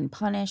true,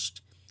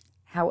 unpunished.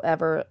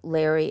 However,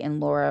 Larry and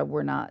Laura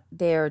were not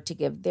there to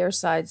give their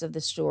sides of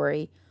the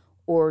story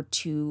or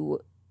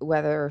to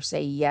whether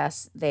say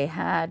yes, they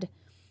had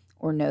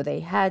or no,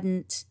 they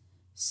hadn't.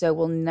 So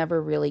we'll never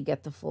really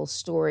get the full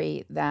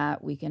story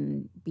that we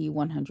can be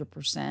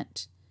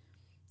 100%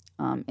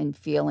 in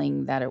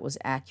feeling that it was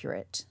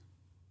accurate.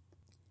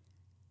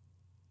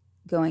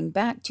 Going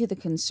back to the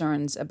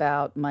concerns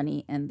about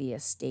money and the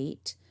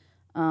estate,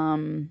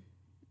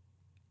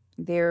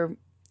 there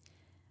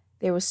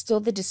was still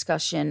the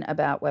discussion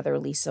about whether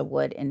Lisa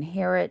would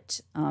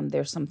inherit.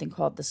 There's something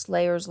called the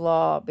Slayer's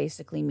Law,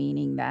 basically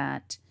meaning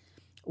that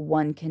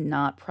one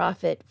cannot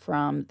profit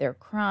from their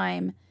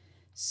crime.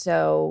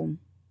 So,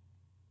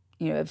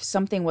 if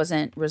something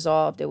wasn't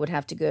resolved, it would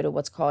have to go to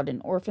what's called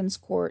an orphan's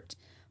court.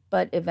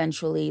 But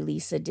eventually,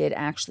 Lisa did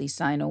actually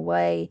sign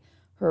away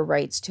her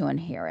rights to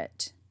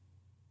inherit.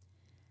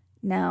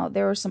 Now,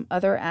 there are some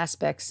other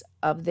aspects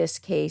of this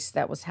case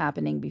that was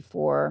happening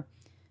before,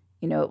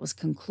 it was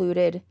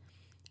concluded.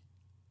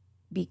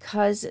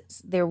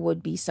 Because there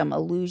would be some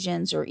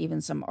allusions or even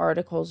some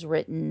articles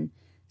written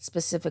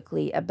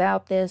specifically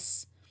about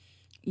this,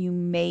 you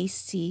may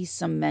see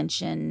some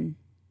mention,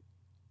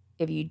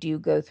 if you do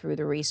go through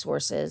the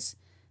resources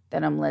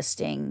that I'm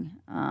listing,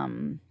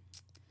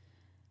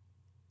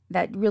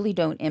 that really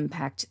don't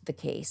impact the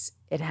case.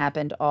 It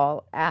happened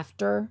all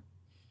after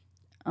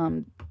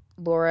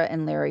Laura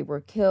and Larry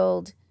were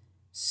killed,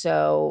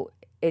 so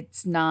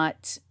it's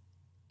not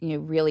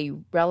really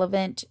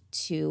relevant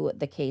to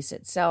the case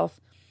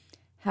itself.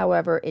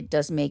 However, it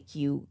does make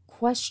you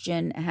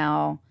question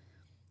how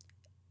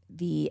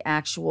the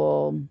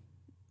actual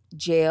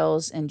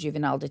jails and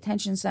juvenile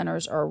detention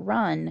centers are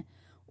run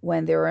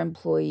when there are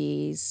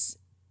employees,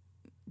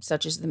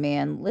 such as the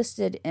man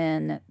listed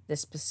in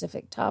this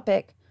specific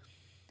topic,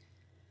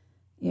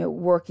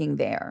 working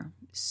there.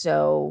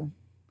 So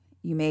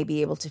you may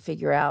be able to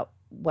figure out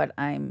what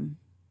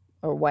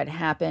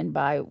happened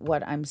by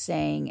what I'm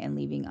saying and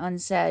leaving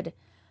unsaid.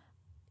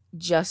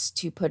 Just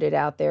to put it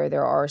out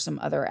there are some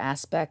other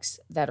aspects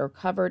that are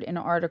covered in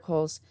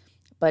articles,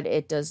 but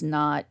it does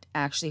not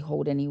actually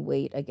hold any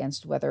weight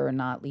against whether or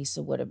not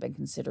Lisa would have been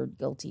considered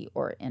guilty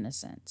or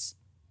innocent.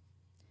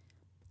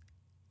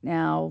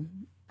 Now,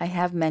 I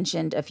have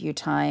mentioned a few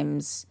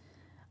times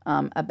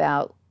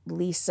about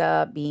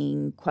Lisa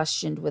being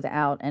questioned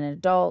without an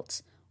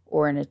adult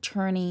or an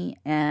attorney,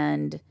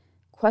 and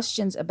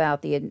questions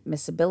about the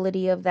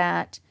admissibility of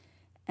that.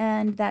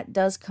 And that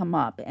does come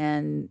up.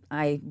 And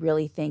I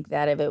really think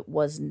that if it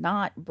was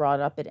not brought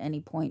up at any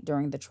point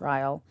during the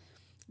trial,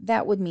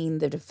 that would mean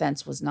the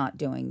defense was not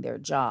doing their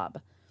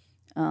job.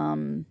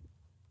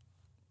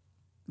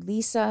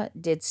 Lisa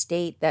did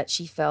state that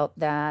she felt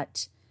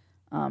that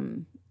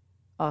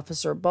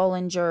Officer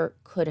Bollinger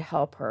could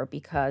help her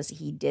because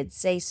he did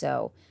say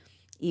so,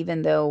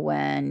 even though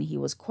when he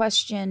was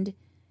questioned,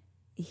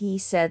 he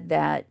said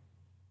that,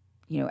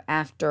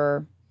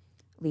 after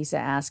Lisa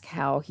asked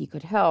how he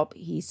could help,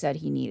 he said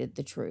he needed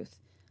the truth.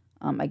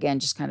 Again,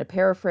 just kind of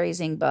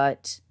paraphrasing,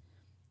 but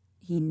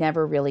he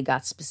never really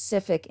got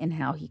specific in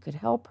how he could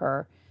help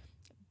her.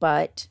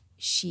 But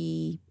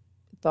she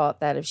thought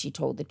that if she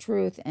told the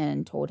truth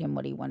and told him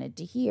what he wanted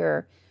to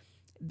hear,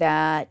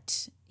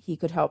 that he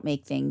could help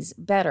make things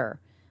better.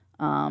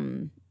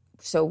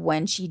 So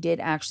when she did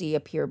actually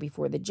appear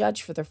before the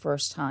judge for the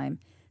first time,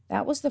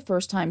 that was the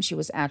first time she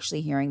was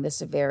actually hearing the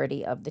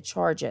severity of the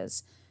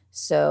charges.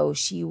 So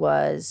she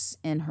was,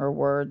 in her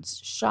words,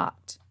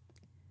 shocked.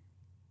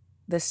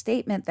 The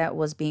statement that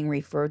was being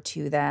referred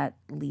to that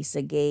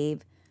Lisa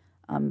gave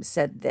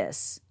said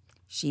this.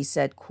 She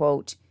said,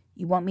 quote,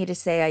 "You want me to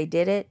say I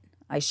did it?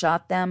 I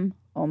shot them.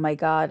 Oh my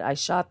God, I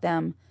shot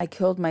them. I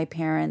killed my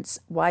parents.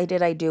 Why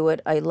did I do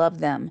it? I love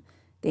them.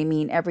 They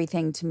mean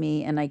everything to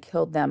me, and I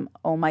killed them.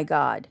 Oh my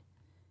God."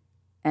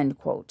 End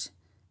quote.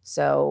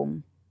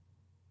 So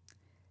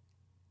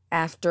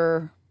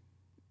after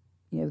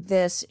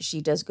this, she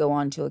does go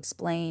on to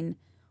explain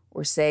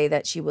or say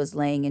that she was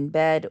laying in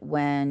bed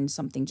when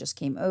something just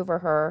came over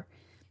her,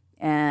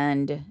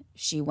 and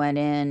she went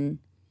in,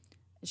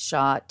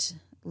 shot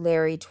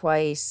Larry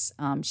twice.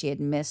 She had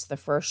missed the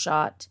first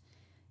shot,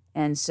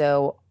 and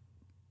so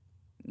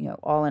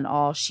all in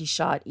all, she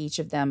shot each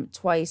of them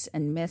twice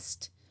and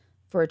missed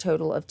for a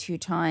total of 2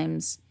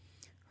 times.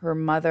 Her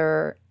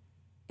mother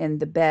in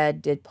the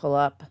bed did pull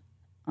up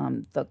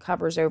the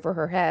covers over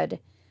her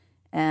head,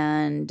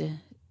 and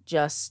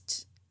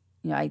just,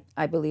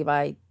 I believe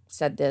I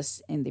said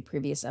this in the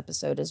previous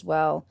episode as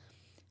well,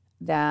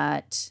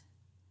 that,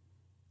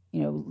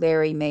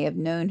 Larry may have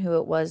known who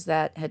it was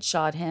that had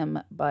shot him,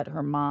 but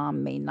her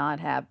mom may not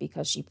have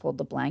because she pulled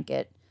the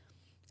blanket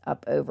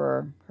up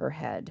over her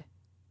head.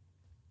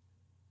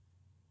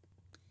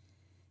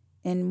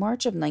 In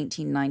March of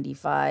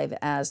 1995,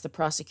 as the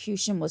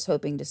prosecution was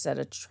hoping to set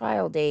a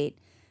trial date,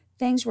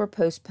 things were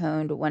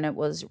postponed when it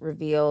was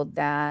revealed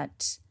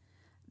that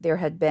there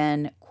had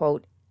been,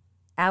 quote,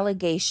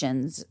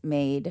 allegations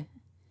made,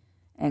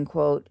 end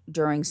quote,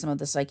 during some of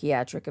the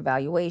psychiatric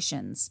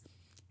evaluations.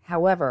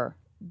 However,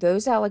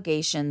 those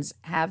allegations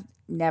have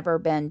never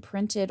been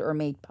printed or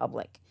made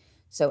public.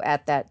 So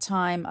at that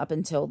time, up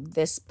until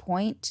this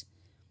point,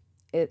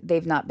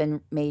 they've not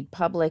been made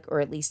public, or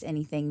at least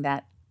anything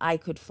that I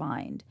could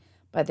find.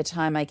 By the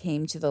time I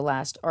came to the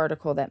last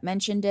article that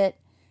mentioned it,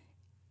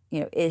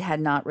 it had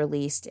not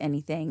released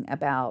anything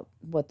about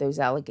what those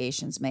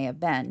allegations may have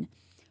been.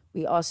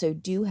 We also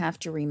do have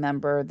to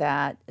remember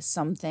that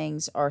some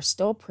things are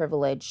still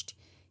privileged,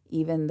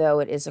 even though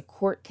it is a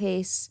court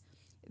case.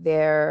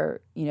 There,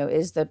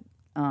 is the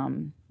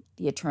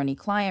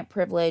attorney-client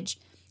privilege,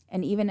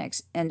 and even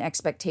an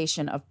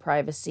expectation of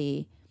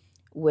privacy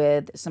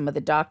with some of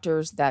the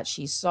doctors that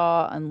she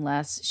saw,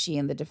 unless she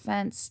and the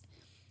defense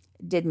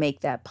did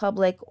make that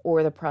public,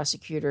 or the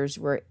prosecutors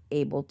were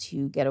able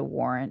to get a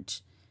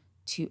warrant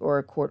or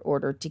a court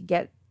order to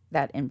get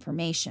that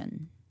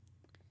information.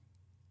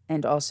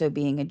 And also,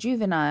 being a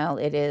juvenile,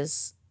 it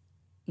is,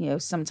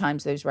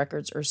 sometimes those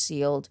records are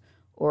sealed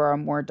or are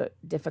more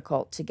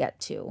difficult to get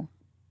to.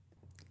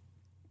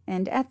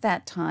 And at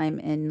that time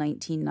in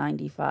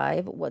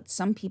 1995, what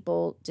some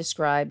people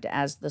described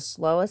as the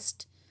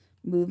slowest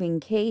moving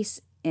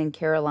case in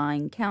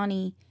Caroline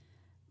County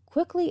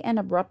quickly and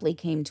abruptly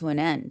came to an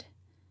end.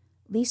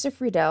 Lisa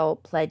Friedel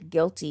pled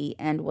guilty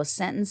and was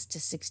sentenced to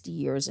 60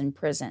 years in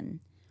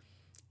prison.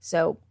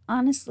 So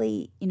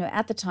honestly,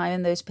 at the time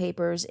in those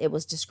papers, it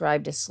was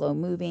described as slow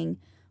moving,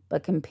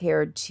 but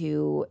compared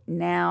to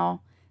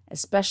now,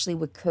 especially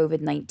with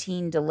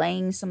COVID-19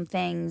 delaying some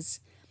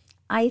things,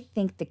 I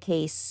think the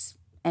case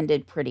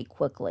ended pretty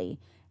quickly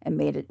and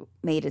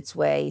made its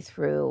way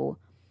through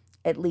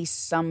at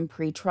least some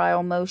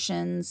pretrial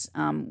motions,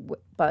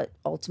 but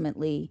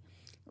ultimately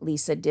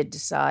Lisa did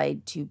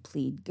decide to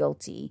plead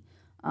guilty.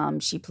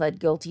 She pled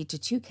guilty to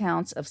 2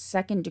 counts of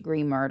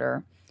second-degree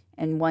murder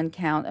and 1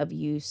 count of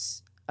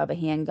use of a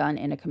handgun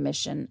in a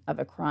commission of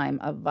a crime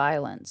of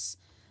violence.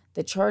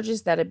 The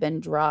charges that had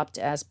been dropped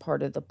as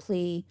part of the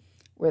plea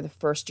were the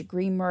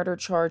first-degree murder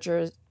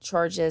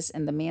charges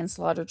and the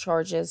manslaughter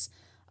charges,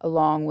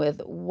 along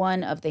with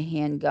 1 of the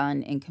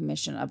handgun in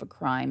commission of a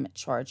crime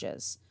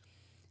charges.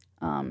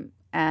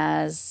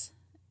 As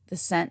the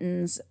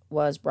sentence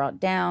was brought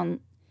down,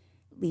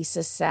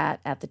 Lisa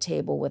sat at the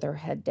table with her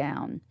head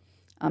down.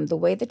 The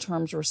way the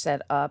terms were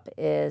set up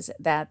is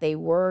that they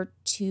were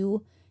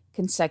 2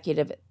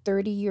 consecutive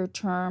 30-year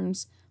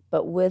terms,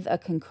 but with a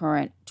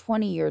concurrent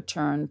 20-year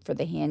term for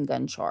the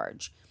handgun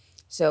charge.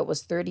 So it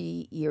was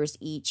 30 years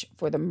each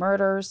for the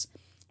murders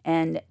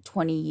and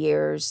 20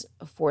 years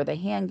for the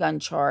handgun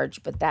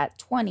charge, but that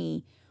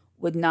 20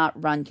 would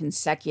not run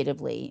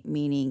consecutively,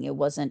 meaning it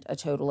wasn't a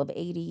total of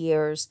 80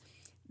 years.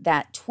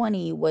 That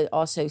 20 would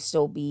also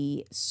still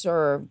be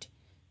served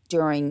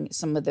during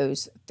some of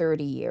those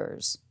 30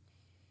 years.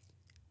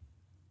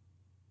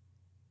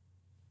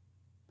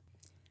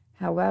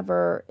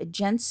 However,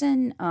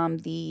 Jensen,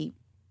 the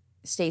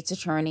state's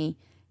attorney,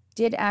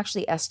 did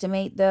actually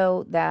estimate,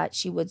 though, that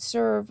she would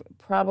serve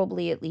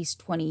probably at least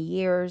 20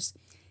 years,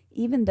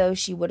 even though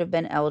she would have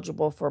been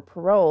eligible for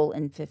parole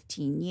in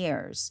 15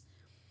 years.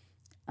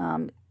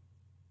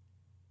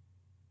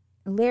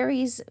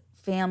 Larry's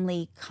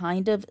family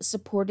kind of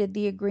supported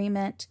the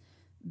agreement,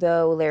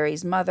 though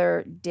Larry's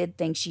mother did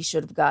think she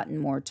should have gotten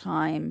more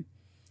time.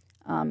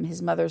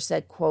 His mother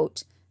said,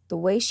 quote, "The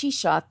way she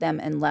shot them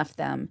and left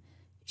them,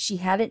 she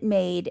had it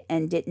made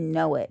and didn't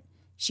know it.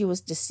 She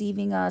was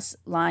deceiving us,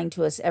 lying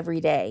to us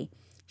every day.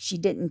 She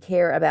didn't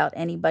care about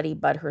anybody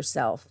but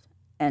herself,"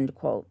 end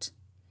quote.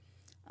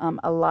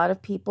 A lot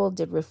of people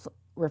did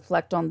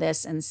reflect on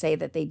this and say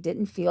that they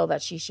didn't feel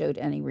that she showed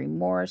any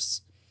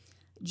remorse.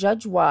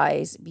 Judge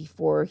Wise,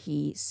 before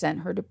he sent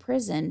her to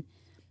prison,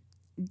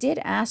 did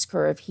ask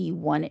her if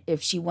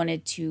she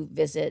wanted to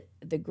visit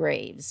the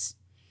graves.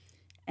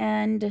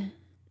 And,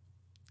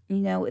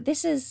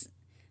 this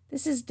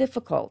is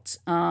difficult.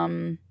 I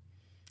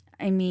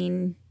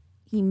mean,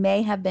 he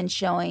may have been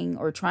showing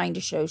or trying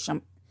to show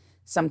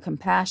some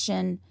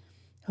compassion,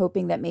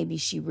 hoping that maybe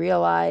she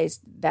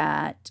realized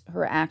that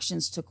her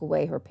actions took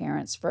away her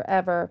parents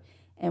forever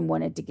and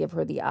wanted to give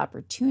her the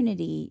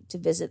opportunity to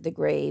visit the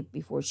grave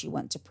before she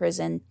went to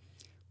prison,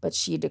 but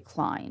she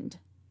declined.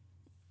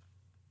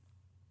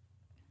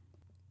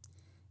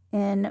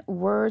 In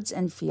words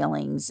and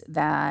feelings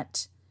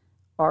that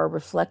are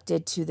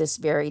reflected to this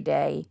very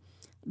day,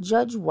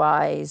 Judge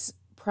Wise,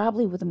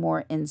 probably with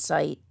more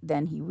insight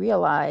than he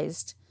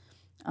realized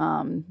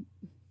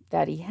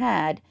that he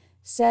had,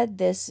 said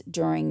this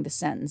during the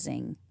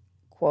sentencing,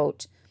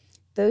 quote,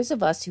 "Those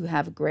of us who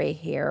have gray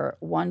hair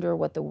wonder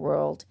what the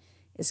world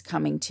is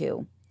coming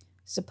to.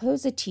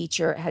 Suppose a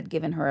teacher had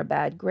given her a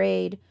bad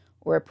grade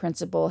or a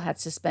principal had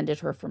suspended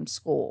her from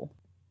school.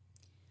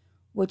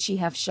 Would she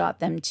have shot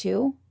them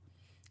too?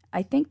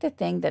 I think the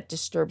thing that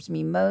disturbs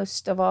me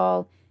most of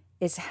all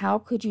is how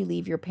could you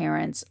leave your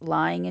parents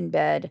lying in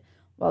bed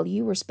while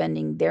you were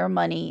spending their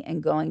money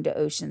and going to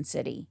Ocean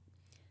City?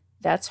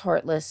 That's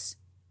heartless.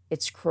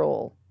 It's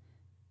cruel.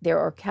 There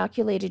are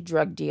calculated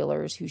drug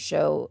dealers who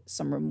show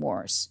some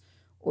remorse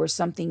or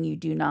something you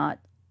do not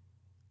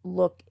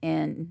look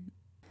in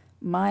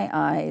my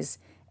eyes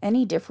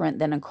any different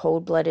than a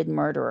cold-blooded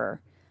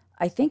murderer.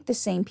 I think the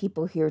same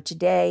people here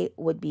today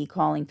would be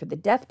calling for the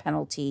death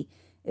penalty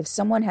if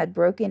someone had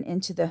broken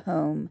into the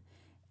home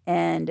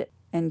and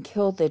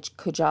killed the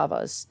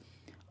Kujawas.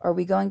 Are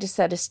we going to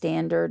set a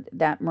standard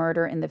that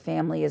murder in the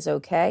family is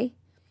okay?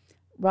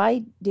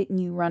 Why didn't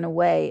you run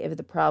away if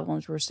the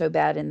problems were so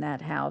bad in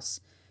that house?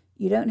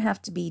 You don't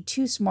have to be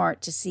too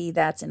smart to see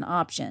that's an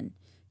option.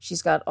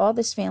 She's got all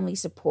this family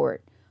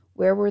support.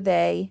 Where were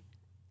they?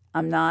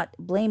 I'm not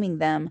blaming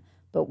them,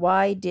 but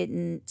why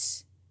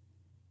didn't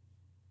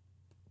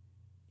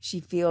she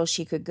feel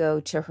she could go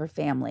to her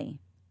family?"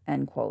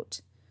 End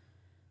quote.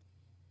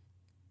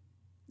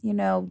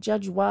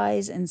 Judge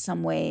Wise, in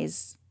some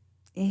ways,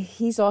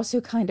 he's also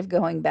kind of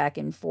going back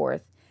and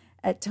forth.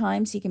 At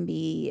times, he can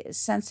be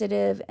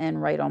sensitive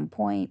and right on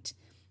point.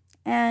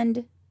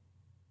 And,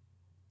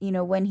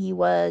 when he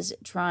was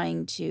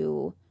trying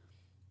to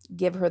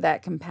give her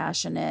that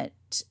compassionate,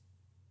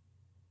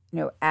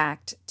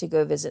 act to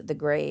go visit the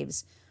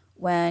graves,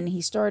 when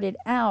he started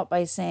out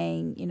by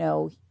saying,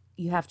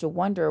 you have to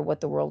wonder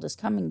what the world is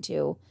coming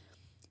to.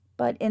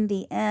 But in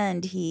the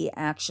end, he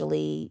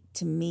actually,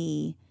 to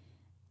me,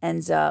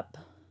 ends up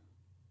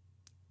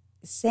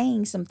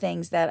saying some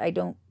things that I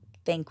don't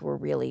think were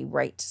really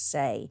right to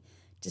say.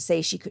 To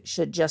say she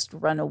should just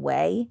run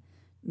away.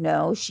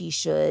 No, she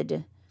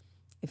should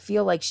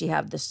feel like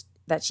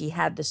that she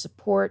had the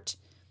support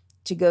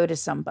to go to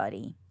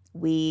somebody.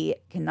 We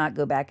cannot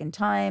go back in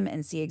time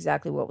and see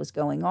exactly what was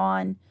going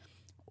on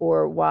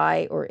or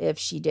why or if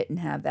she didn't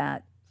have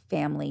that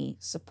family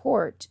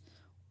support,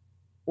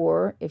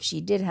 or if she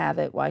did have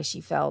it, why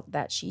she felt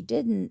that she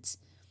didn't.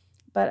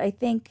 But I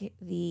think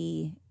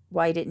the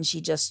why didn't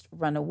she just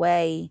run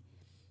away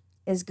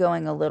is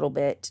going a little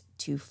bit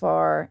too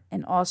far.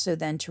 And also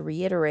then to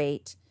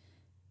reiterate,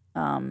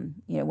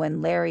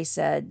 when Larry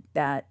said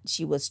that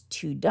she was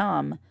too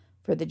dumb,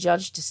 for the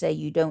judge to say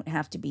you don't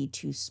have to be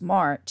too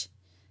smart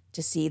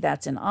to see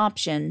that's an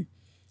option,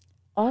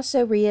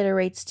 also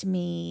reiterates to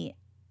me,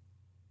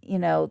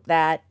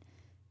 that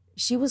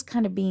she was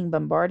kind of being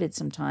bombarded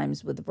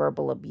sometimes with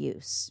verbal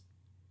abuse.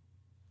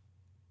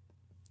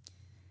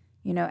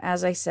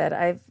 As I said,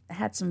 I've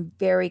had some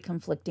very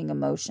conflicting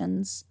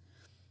emotions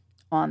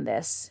on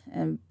this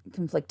and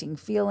conflicting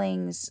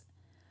feelings.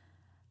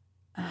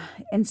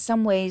 In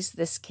some ways,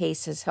 this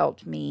case has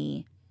helped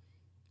me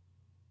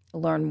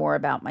learn more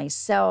about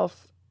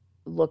myself,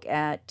 look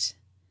at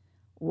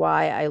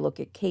why I look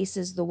at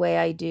cases the way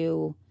I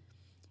do.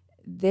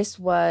 This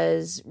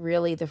was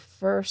really the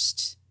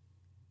first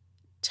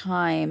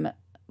time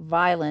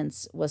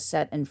violence was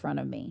set in front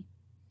of me.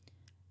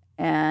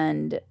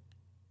 And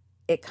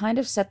it kind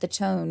of set the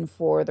tone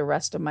for the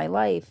rest of my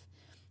life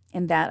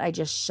in that I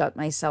just shut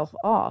myself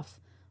off.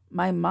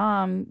 My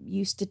mom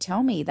used to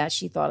tell me that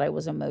she thought I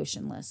was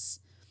emotionless.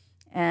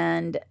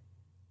 And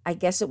I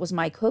guess it was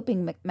my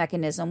coping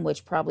mechanism,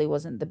 which probably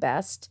wasn't the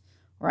best,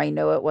 or I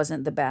know it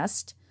wasn't the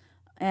best.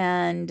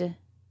 And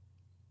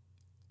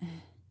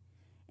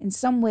in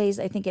some ways,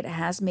 I think it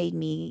has made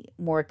me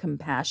more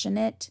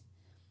compassionate.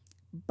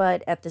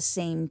 But at the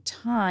same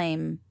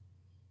time,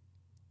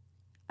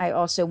 I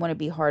also want to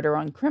be harder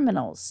on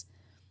criminals.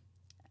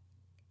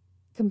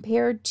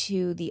 Compared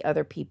to the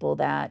other people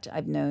that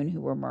I've known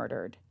who were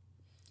murdered,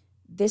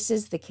 this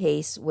is the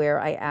case where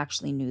I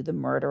actually knew the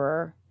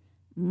murderer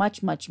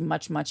much, much,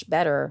 much, much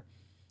better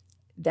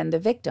than the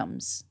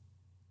victims.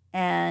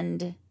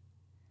 And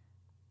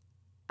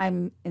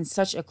I'm in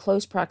such a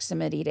close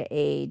proximity to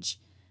age,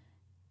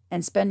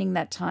 and spending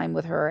that time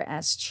with her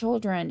as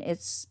children,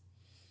 it's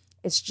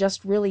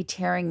just really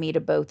tearing me to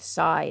both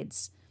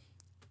sides.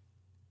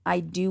 I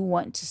do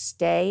want to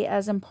stay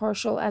as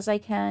impartial as I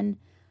can,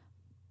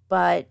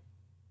 but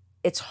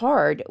it's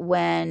hard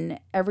when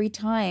every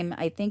time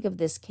I think of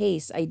this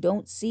case, I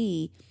don't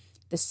see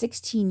the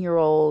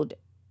 16-year-old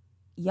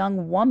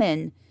young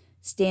woman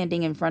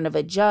standing in front of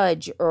a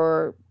judge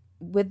or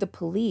with the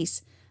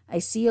police. I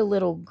see a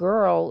little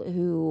girl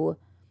who,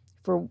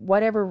 for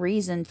whatever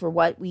reason, for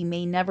what we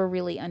may never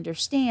really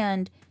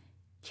understand,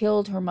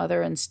 killed her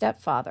mother and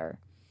stepfather.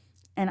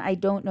 And I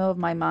don't know if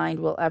my mind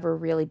will ever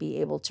really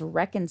be able to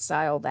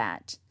reconcile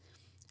that.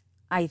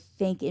 I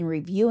think in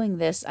reviewing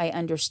this, I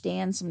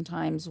understand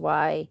sometimes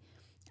why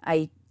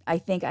I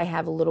think I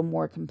have a little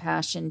more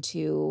compassion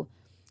to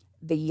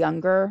the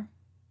younger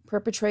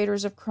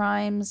perpetrators of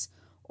crimes,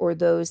 or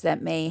those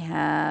that may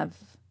have,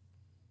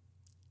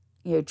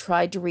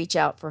 tried to reach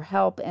out for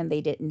help and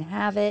they didn't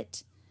have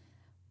it.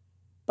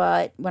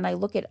 But when I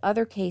look at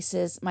other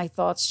cases, my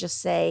thoughts just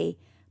say,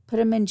 put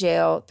them in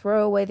jail,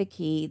 throw away the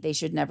key, they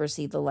should never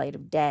see the light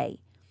of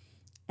day.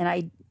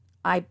 And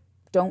I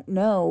don't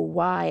know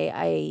why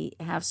I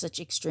have such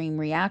extreme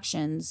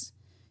reactions,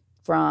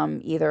 from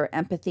either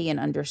empathy and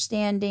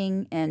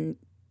understanding and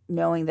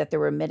knowing that there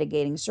were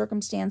mitigating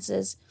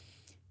circumstances,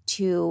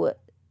 to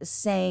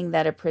saying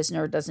that a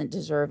prisoner doesn't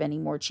deserve any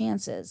more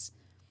chances.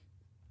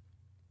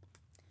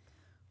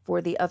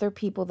 For the other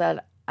people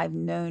that I've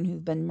known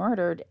who've been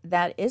murdered,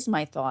 that is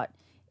my thought.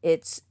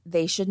 It's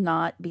they should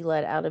not be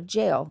let out of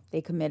jail.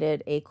 They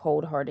committed a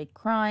cold-hearted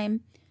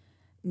crime.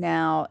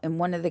 Now, in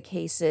one of the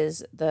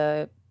cases,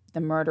 the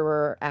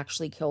murderer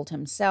actually killed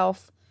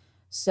himself.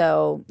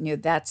 So,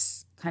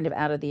 that's kind of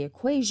out of the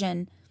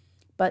equation.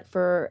 But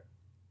for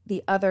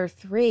the other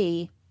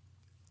three,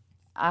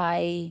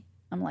 I'm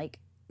like,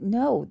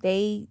 no,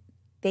 they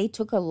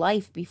took a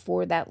life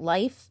before that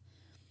life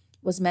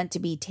was meant to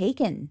be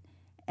taken.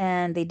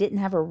 And they didn't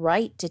have a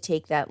right to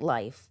take that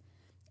life.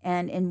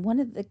 And in one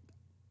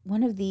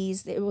of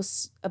these, there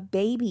was a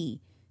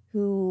baby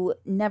who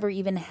never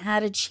even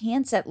had a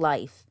chance at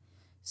life.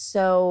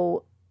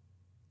 So,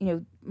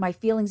 my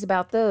feelings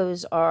about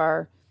those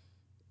are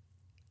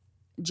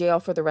jail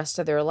for the rest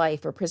of their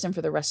life or prison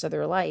for the rest of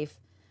their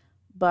life.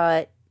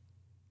 But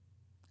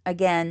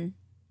again,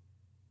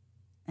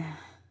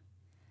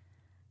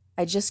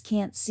 I just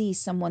can't see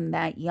someone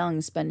that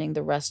young spending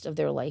the rest of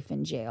their life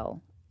in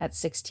jail at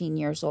 16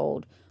 years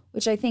old,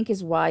 which I think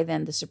is why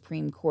then the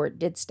Supreme Court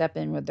did step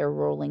in with their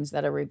rulings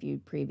that I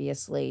reviewed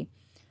previously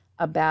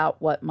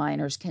about what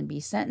minors can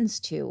be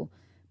sentenced to,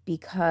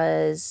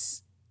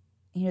 because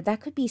that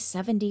could be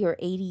 70 or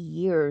 80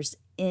 years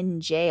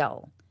in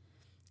jail.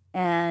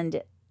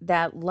 And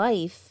that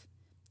life,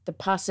 the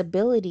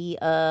possibility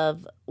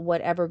of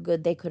whatever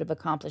good they could have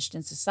accomplished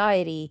in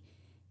society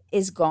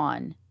is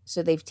gone.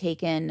 So they've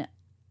taken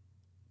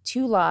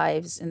 2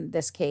 lives in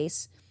this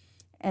case,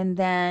 and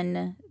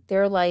then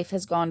their life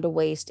has gone to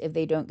waste if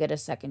they don't get a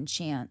second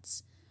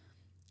chance.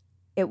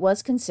 It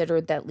was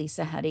considered that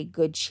Lisa had a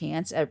good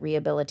chance at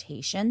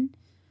rehabilitation.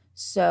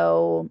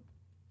 So,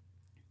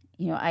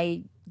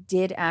 I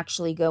did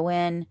actually go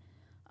in,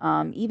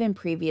 even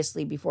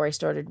previously before I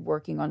started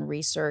working on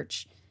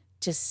research,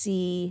 to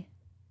see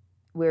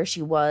where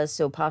she was,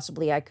 so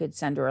possibly I could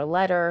send her a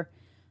letter,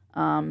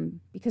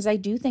 because I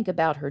do think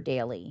about her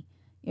daily.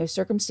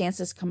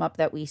 Circumstances come up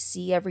that we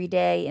see every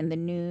day in the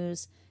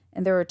news,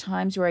 and there are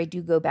times where I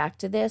do go back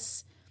to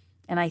this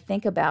and I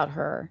think about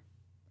her,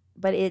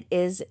 but it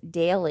is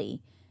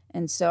daily.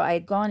 And so I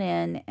had gone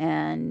in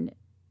and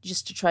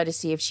just to try to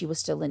see if she was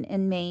still an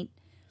inmate.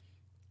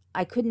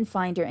 I couldn't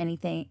find her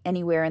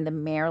anywhere in the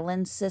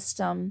Maryland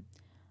system.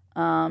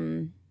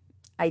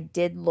 I I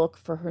did look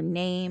for her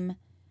name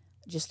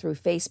just through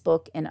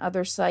Facebook and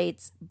other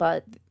sites,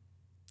 but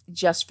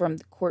just from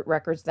the court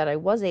records that I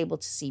was able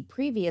to see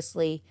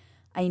previously,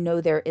 I know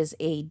there is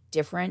a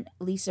different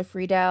Lisa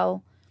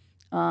Friedel.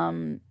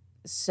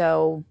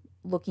 So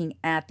looking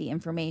at the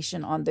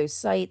information on those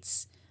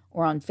sites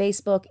or on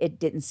Facebook, it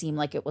didn't seem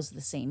like it was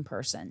the same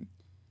person.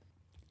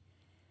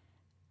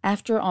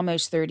 After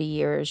almost 30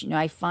 years,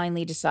 I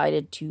finally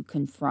decided to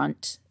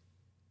confront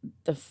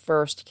the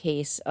first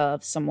case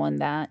of someone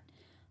that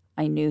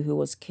I knew who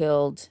was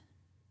killed.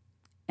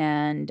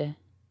 And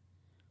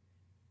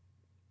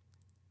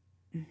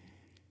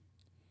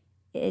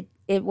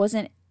it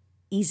wasn't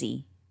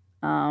easy.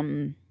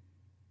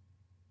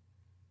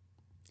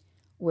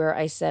 Where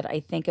I said I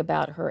think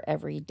about her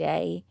every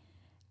day.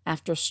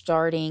 After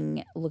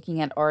starting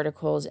looking at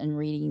articles and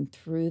reading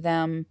through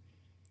them,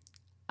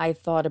 I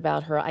thought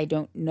about her I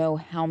don't know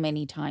how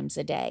many times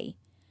a day.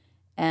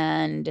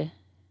 And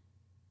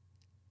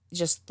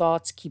just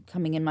thoughts keep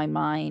coming in my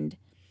mind.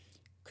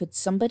 Could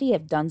somebody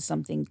have done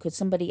something? Could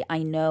somebody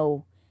I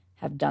know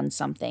have done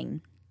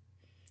something?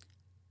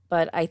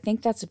 But I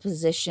think that's a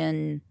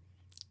position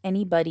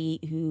anybody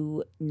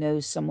who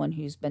knows someone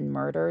who's been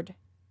murdered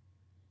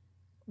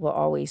will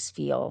always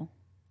feel.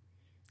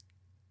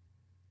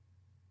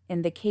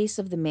 In the case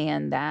of the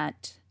man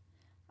that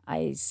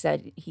I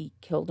said he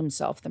killed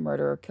himself, the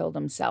murderer killed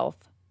himself,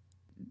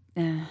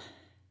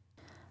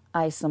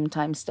 I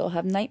sometimes still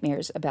have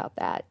nightmares about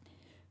that,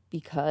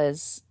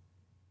 because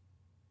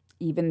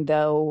even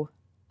though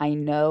I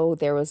know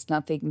there was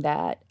nothing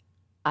that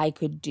I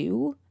could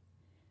do,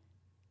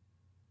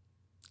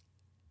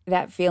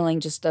 that feeling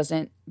just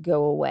doesn't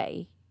go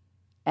away.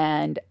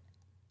 And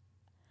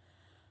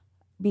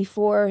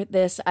before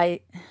this,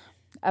 I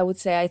would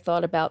say I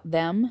thought about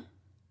them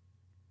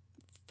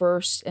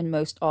first and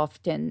most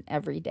often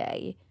every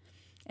day.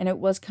 And it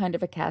was kind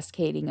of a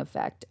cascading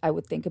effect. I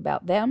would think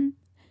about them,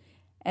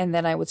 and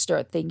then I would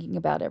start thinking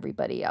about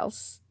everybody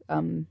else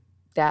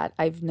that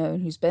I've known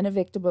who's been a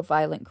victim of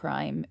violent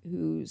crime,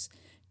 who's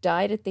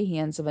died at the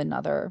hands of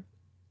another.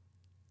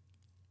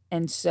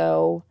 And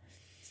so,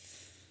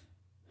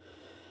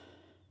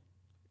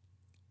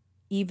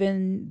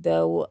 even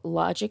though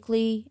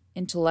logically,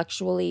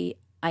 intellectually,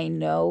 I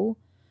know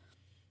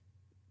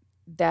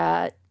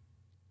that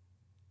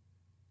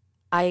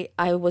I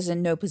was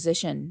in no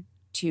position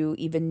to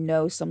even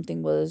know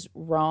something was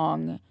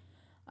wrong.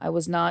 I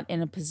was not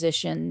in a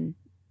position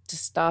to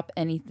stop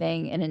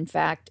anything. And in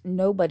fact,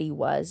 nobody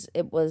was.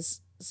 It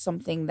was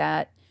something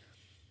that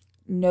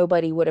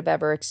nobody would have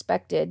ever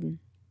expected.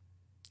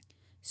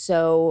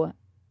 So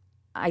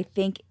I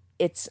think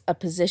it's a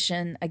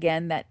position,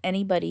 again, that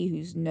anybody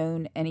who's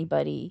known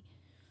anybody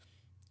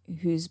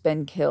who's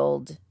been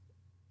killed,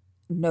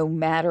 no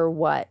matter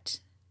what,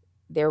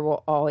 there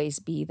will always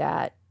be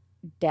that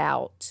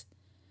doubt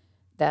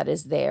that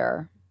is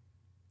there.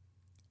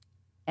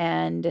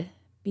 And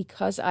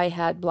because I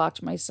had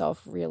blocked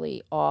myself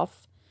really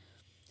off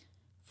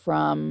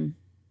from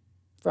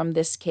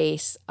this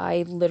case,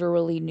 I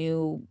literally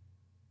knew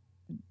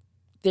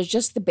there's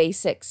just the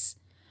basics.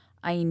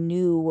 I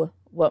knew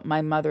what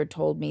my mother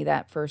told me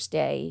that first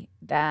day,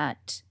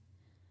 that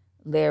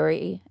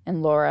Larry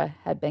and Laura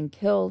had been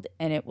killed,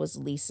 and it was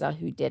Lisa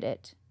who did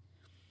it,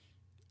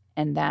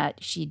 and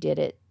that she did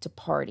it to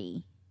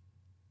party.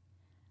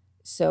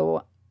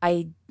 So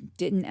I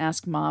didn't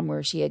ask Mom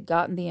where she had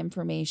gotten the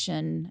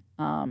information,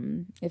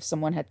 if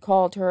someone had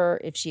called her,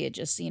 if she had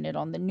just seen it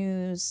on the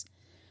news.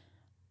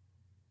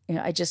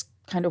 I just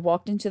kind of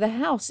walked into the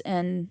house,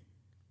 and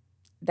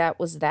that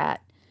was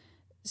that.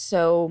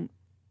 So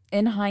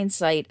in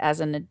hindsight, as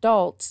an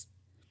adult,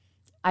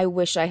 I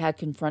wish I had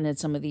confronted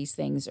some of these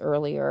things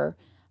earlier.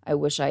 I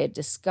wish I had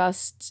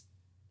discussed,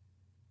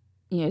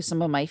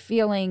 some of my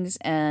feelings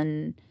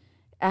and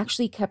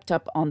actually kept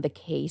up on the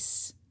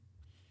case.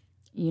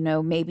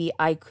 Maybe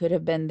I could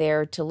have been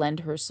there to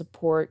lend her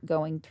support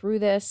going through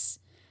this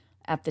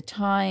at the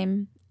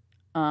time,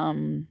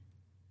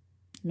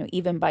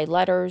 even by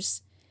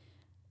letters,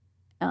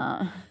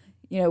 and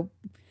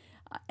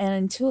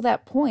until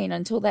that point,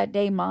 until that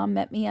day, Mom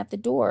met me at the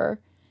door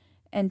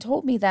and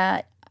told me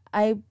that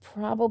I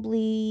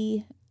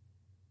probably,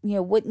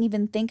 wouldn't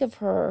even think of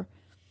her,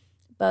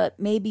 but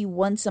maybe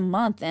once a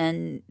month,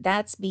 and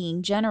that's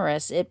being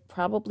generous. It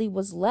probably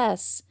was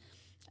less,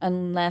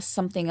 unless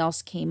something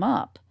else came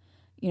up.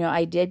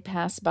 I did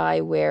pass by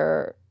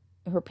where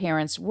her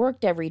parents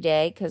worked every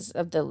day because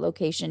of the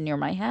location near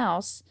my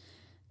house.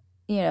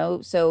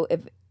 So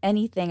if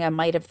anything, I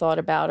might have thought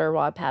about her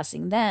while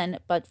passing then.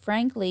 But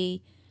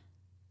frankly,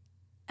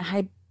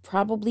 I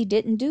probably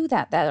didn't do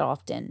that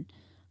often.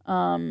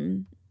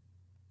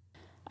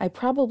 I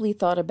probably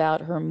thought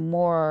about her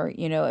more,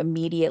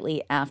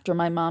 immediately after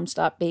my mom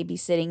stopped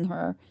babysitting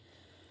her.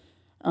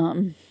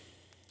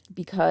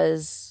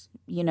 Because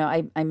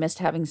I missed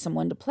having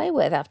someone to play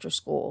with after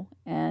school,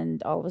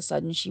 and all of a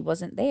sudden she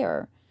wasn't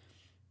there.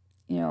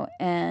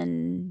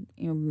 And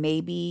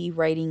maybe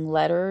writing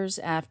letters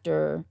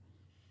after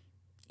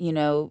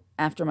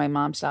my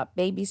mom stopped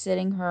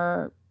babysitting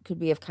her, could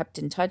we have kept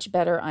in touch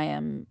better? I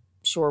am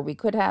sure we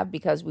could have,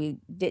 because we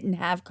didn't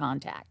have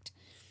contact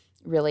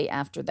really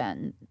after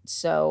then.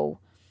 So,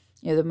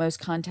 the most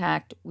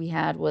contact we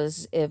had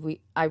was if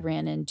I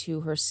ran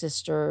into her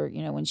sister,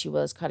 when she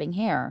was cutting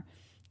hair.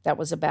 That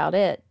was about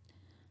it.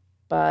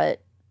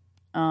 But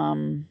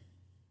I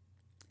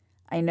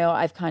know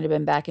I've kind of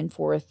been back and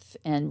forth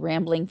and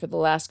rambling for the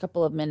last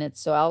couple of minutes,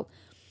 so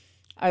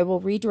I will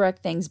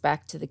redirect things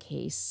back to the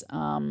case.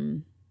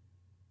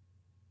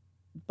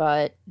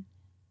 But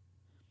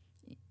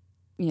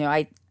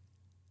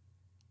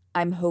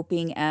I'm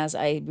hoping, as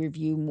I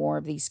review more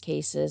of these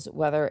cases,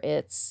 whether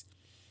it's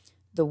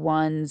the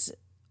ones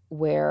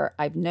where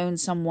I've known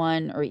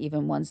someone or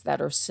even ones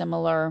that are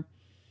similar,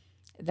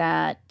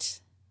 that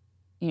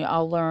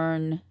I'll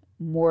learn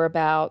more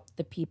about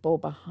the people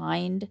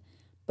behind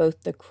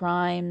both the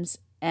crimes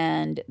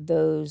and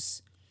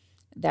those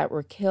that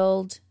were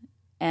killed,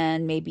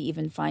 and maybe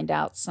even find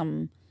out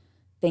some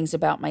things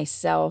about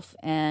myself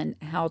and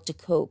how to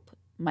cope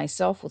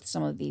myself with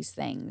some of these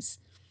things.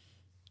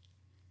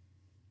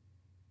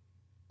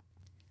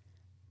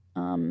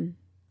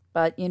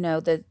 But,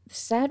 the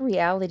sad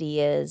reality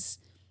is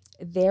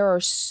there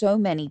are so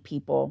many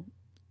people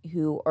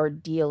who are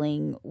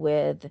dealing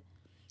with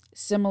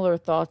similar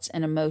thoughts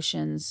and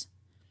emotions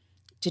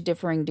to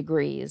differing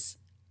degrees.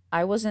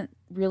 I wasn't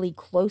really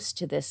close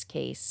to this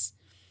case.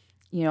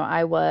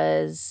 I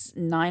was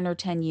 9 or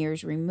 10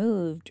 years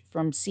removed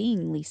from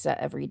seeing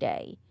Lisa every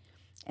day,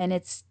 and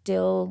it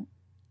still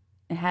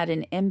had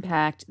an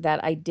impact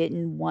that I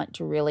didn't want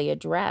to really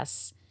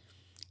address.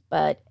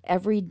 But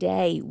every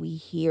day we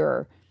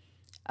hear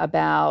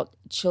about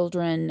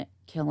children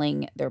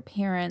killing their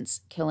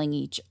parents, killing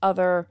each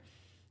other,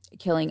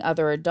 killing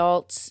other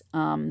adults.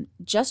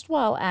 Just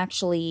while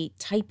actually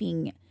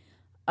typing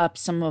up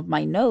some of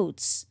my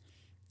notes,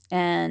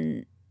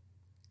 and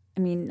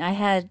I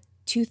had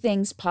two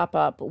things pop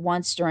up.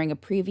 Once during a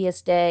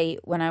previous day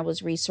when I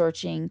was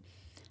researching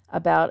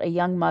about a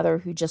young mother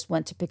who just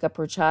went to pick up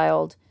her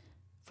child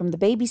from the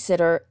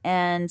babysitter,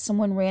 and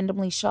someone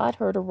randomly shot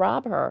her to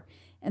rob her.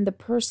 And the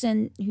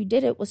person who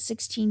did it was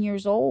 16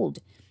 years old.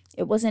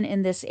 It wasn't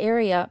in this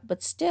area,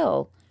 but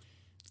still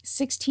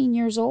 16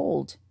 years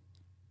old.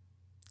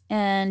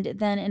 And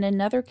then in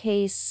another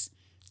case,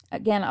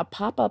 again, a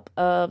pop-up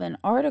of an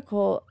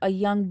article, a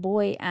young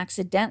boy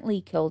accidentally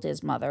killed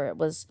his mother. It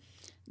was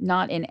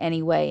not in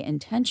any way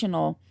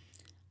intentional,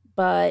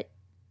 but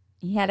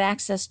he had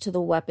access to the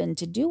weapon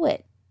to do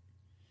it.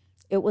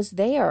 It was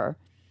there.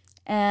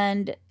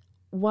 And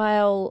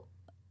while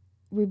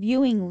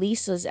reviewing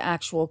Lisa's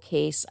actual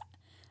case,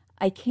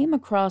 I came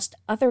across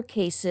other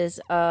cases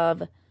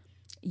of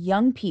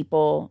young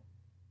people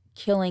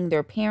killing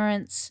their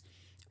parents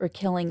or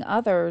killing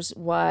others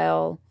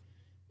while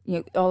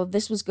all of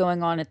this was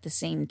going on at the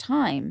same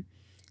time.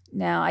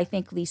 Now, I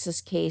think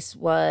Lisa's case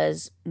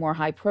was more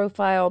high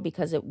profile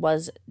because it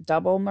was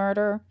double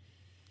murder,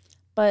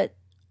 but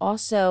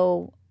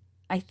also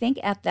I think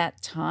at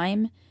that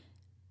time,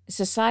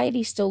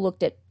 society still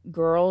looked at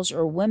girls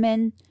or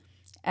women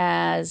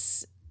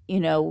as,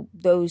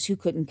 those who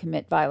couldn't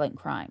commit violent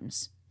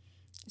crimes.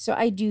 So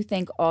I do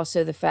think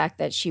also the fact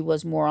that she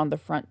was more on the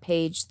front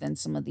page than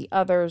some of the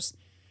others,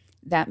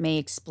 that may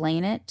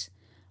explain it.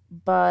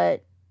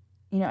 But,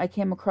 I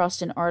came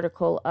across an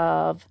article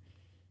of,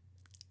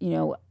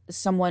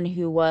 someone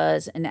who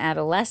was an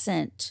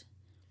adolescent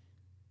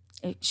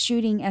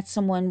shooting at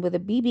someone with a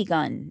BB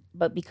gun.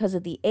 But because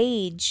of the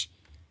age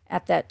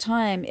at that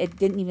time, it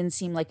didn't even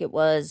seem like it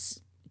was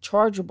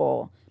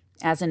chargeable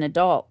as an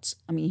adult.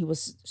 He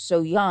was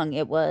so young,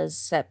 it was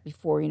set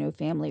before,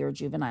 family or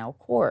juvenile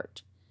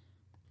court.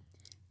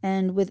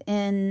 And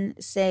within,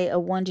 say, a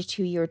 1 to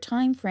 2 year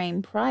time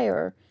frame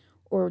prior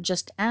or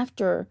just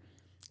after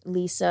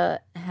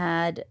Lisa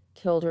had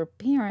killed her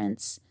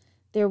parents,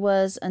 there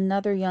was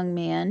another young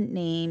man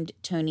named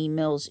Tony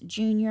Mills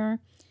Jr.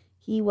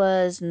 He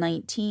was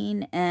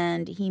 19,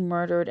 and he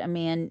murdered a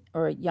man,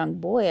 or a young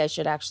boy, I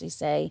should actually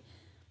say,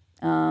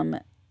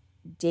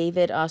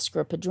 David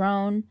Oscar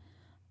Padron.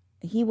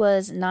 He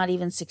was not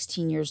even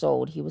 16 years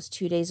old. He was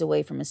 2 days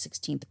away from his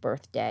 16th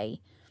birthday.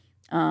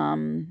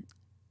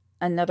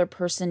 Another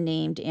person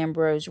named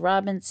Ambrose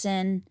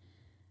Robinson,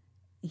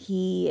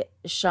 he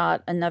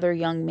shot another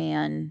young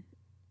man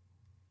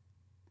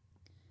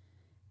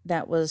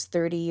that was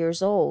 30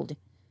 years old.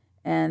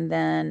 And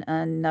then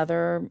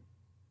another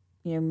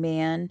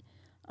man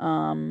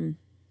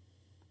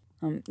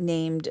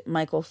named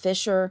Michael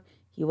Fisher.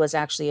 He was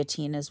actually a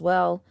teen as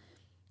well.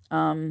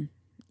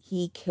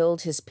 He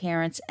killed his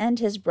parents and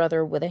his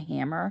brother with a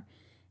hammer.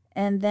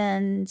 And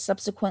then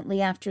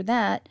subsequently after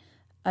that,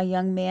 a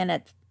young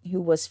man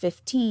who was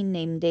 15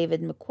 named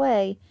David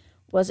McQuay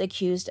was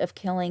accused of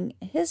killing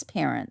his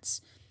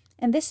parents.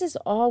 And this is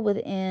all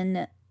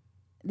within,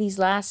 these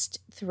last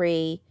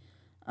three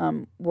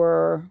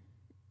were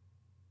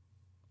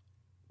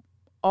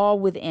all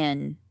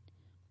within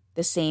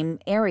the same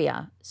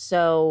area.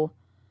 So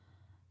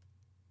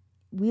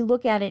we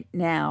look at it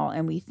now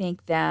and we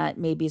think that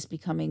maybe it's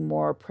becoming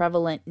more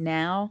prevalent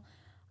now.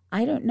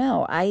 I don't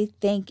know. I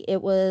think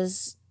it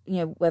was,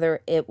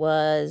 whether it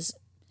was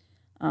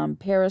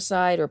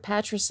parricide or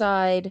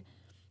patricide,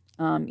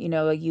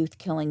 a youth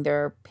killing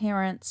their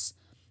parents,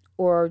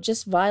 or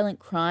just violent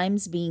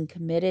crimes being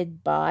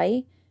committed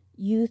by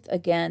youth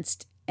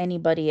against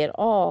anybody at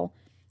all,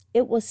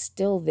 it was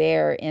still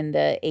there in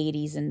the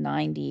 80s and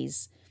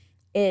 90s.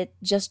 It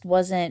just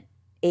wasn't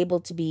able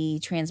to be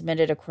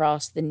transmitted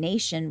across the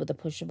nation with a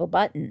push of a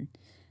button.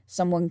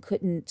 Someone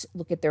couldn't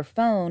look at their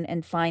phone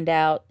and find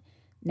out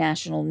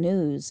national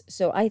news.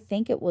 So I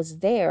think it was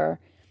there,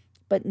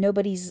 but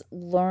nobody's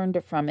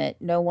learned from it.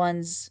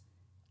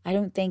 I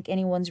don't think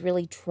anyone's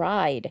really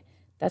tried.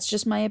 That's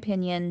just my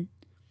opinion.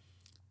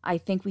 I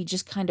think we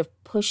just kind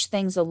of push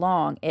things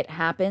along. It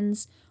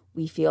happens.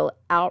 We feel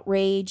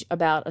outrage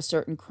about a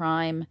certain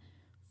crime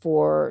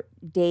for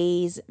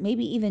days,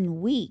 maybe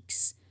even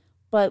weeks,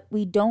 but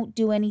we don't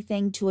do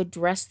anything to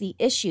address the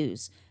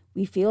issues.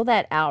 We feel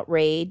that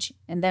outrage,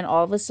 and then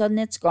all of a sudden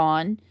it's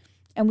gone,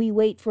 and we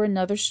wait for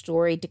another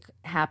story to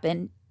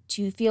happen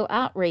to feel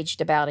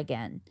outraged about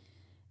again.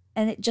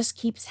 And it just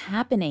keeps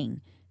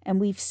happening. And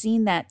we've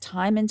seen that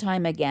time and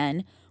time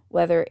again,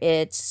 whether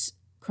it's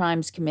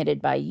crimes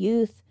committed by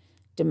youth,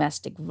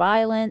 domestic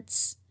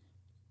violence,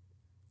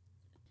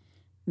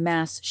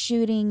 mass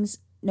shootings,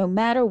 no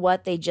matter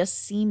what, they just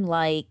seem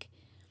like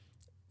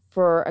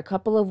for a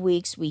couple of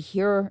weeks we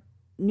hear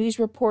news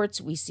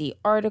reports, we see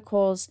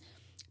articles,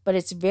 but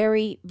it's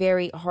very,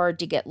 very hard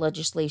to get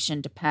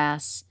legislation to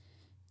pass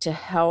to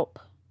help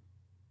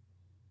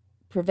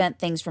prevent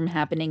things from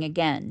happening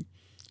again.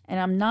 And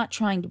I'm not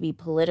trying to be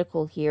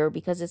political here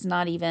because it's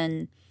not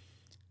even,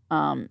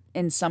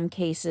 in some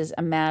cases,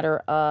 a matter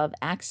of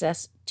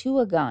access to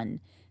a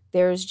gun.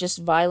 There's just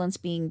violence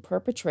being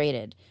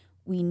perpetrated.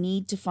 We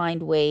need to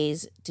find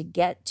ways to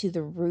get to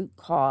the root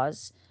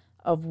cause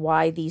of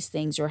why these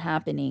things are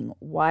happening.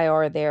 Why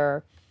are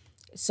there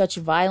such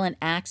violent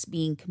acts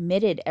being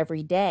committed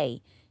every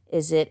day?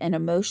 Is it an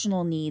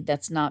emotional need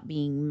that's not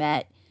being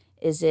met?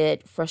 Is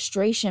it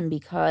frustration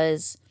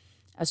because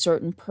a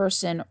certain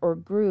person or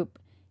group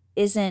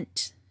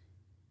isn't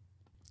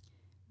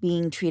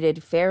being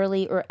treated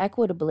fairly or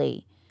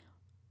equitably?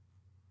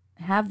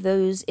 Have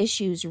those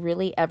issues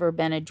really ever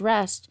been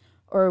addressed,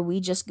 or are we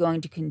just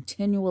going to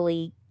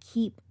continually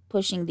keep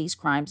pushing these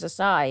crimes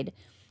aside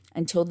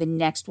until the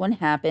next one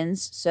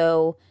happens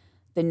so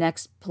the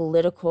next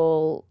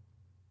political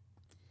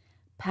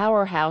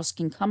powerhouse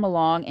can come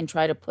along and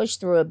try to push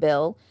through a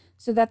bill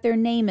so that their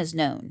name is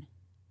known?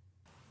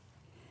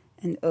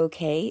 And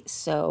okay,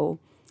 so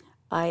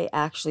I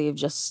actually have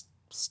just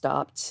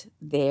stopped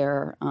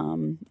there.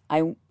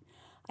 I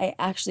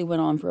actually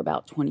went on for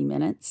about 20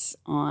 minutes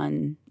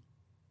on,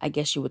 I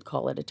guess you would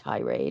call it a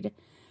tirade,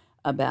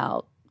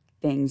 about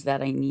things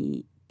that I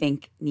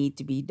think need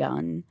to be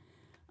done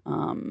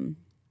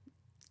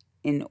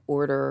in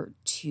order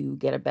to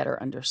get a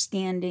better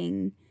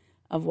understanding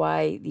of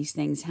why these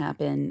things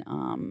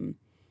happen,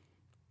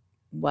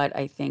 what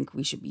I think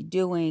we should be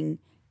doing.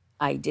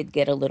 I did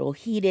get a little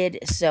heated,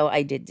 so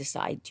I did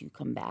decide to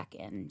come back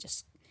and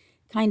just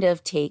kind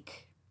of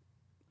take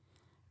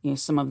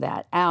some of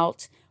that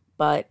out.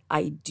 But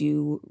I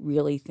do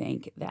really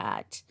think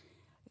that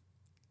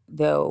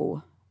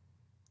though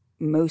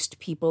most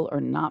people are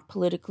not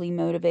politically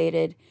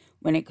motivated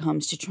when it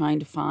comes to trying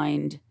to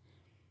find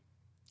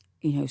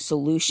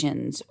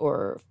solutions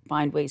or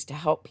find ways to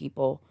help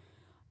people,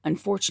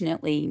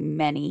 unfortunately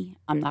many,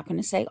 I'm not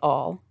going to say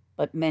all,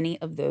 but many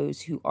of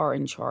those who are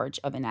in charge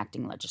of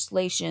enacting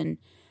legislation,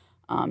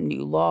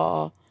 new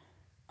law,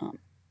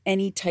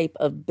 any type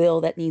of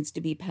bill that needs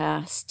to be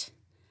passed,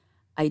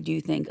 I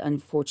do think,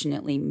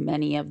 unfortunately,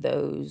 many of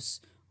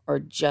those are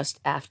just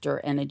after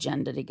an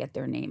agenda to get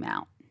their name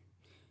out.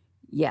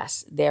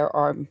 Yes, there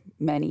are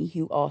many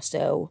who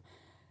also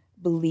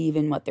believe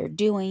in what they're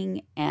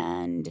doing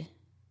and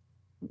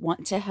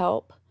want to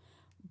help,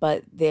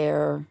 but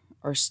there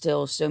are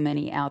still so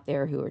many out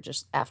there who are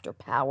just after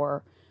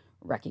power,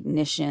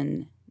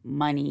 recognition,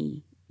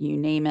 money, you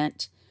name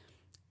it.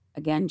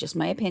 Again, just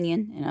my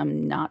opinion, and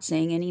I'm not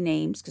saying any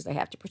names because I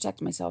have to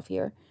protect myself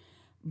here,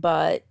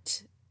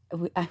 but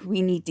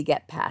we need to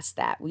get past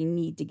that. We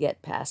need to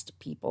get past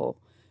people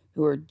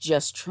who are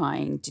just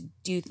trying to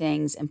do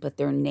things and put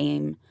their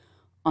name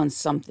on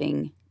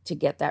something to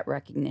get that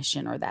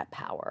recognition or that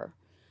power.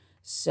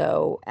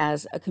 So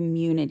as a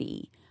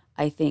community,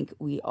 I think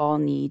we all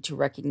need to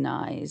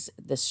recognize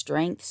the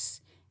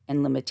strengths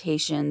and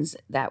limitations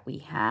that we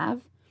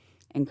have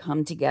and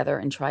come together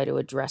and try to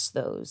address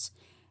those.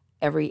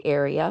 Every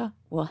area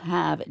will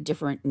have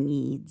different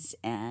needs,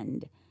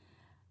 and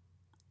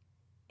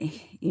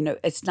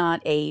it's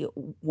not a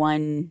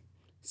one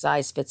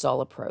size fits all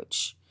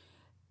approach.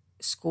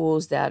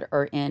 Schools that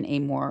are in a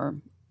more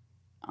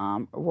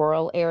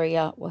rural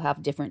area will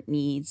have different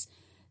needs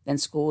than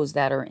schools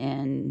that are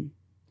in,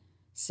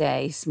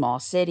 say, small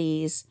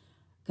cities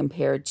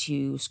compared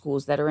to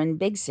schools that are in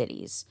big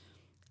cities.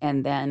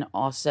 And then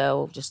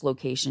also just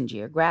location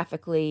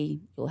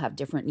geographically, you'll have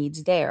different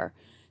needs there.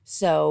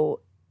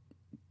 So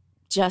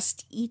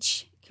just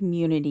each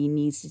community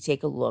needs to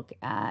take a look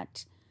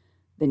at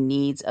the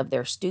needs of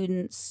their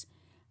students.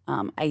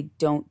 I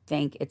don't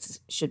think it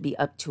should be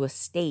up to a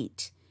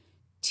state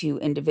to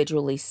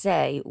individually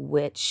say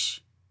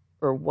which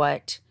or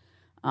what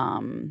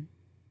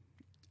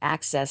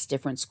access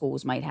different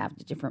schools might have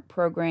to different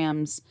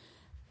programs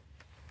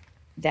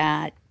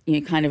that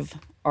kind of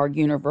are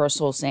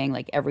universal, saying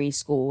like every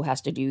school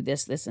has to do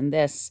this, this, and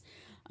this,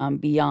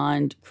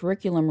 beyond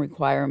curriculum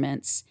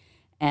requirements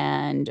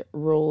and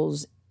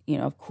rules,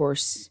 of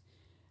course,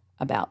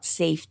 about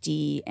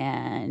safety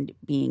and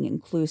being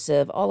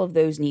inclusive. All of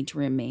those need to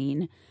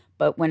remain.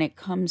 But when it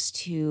comes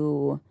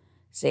to,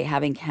 say,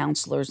 having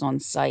counselors on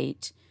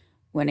site,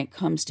 when it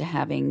comes to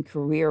having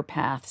career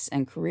paths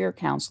and career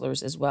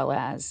counselors, as well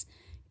as,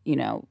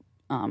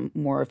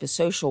 more of a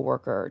social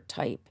worker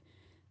type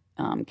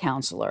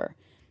counselor,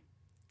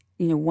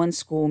 one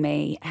school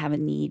may have a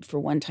need for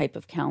one type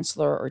of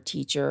counselor or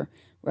teacher,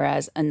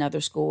 whereas another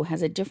school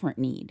has a different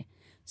need.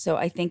 So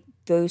I think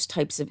those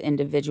types of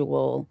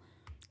individual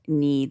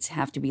needs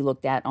have to be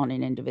looked at on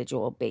an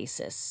individual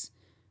basis.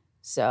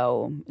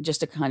 So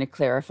just to kind of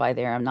clarify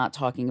there, I'm not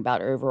talking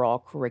about overall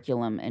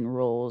curriculum and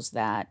rules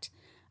that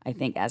I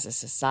think as a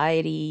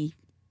society,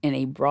 in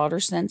a broader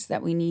sense,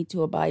 that we need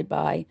to abide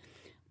by.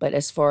 But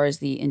as far as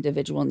the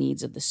individual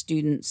needs of the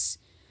students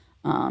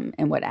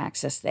and what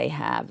access they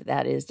have,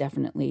 that is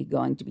definitely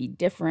going to be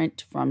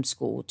different from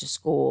school to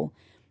school.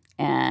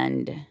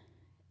 And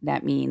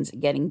that means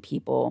getting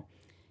people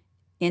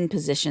in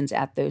positions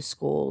at those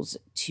schools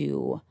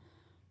to,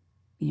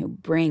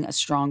 bring a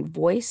strong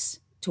voice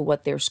to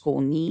what their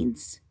school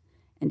needs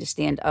and to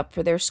stand up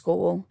for their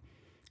school.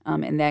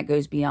 And that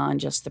goes beyond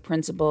just the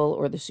principal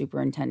or the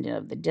superintendent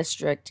of the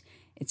district.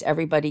 It's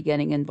everybody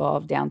getting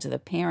involved, down to the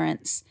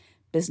parents,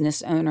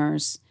 business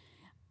owners.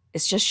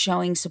 It's just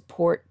showing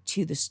support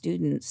to the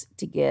students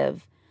to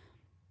give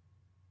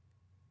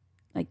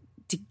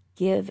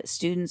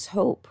students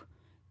hope,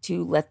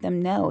 to let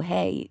them know,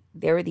 hey,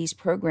 there are these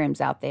programs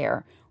out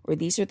there, or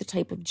these are the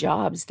type of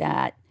jobs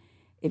that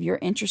if you're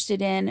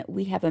interested in,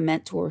 we have a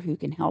mentor who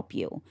can help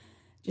you.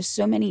 Just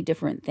so many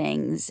different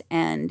things.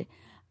 And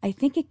I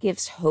think it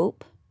gives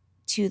hope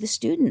to the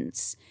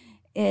students.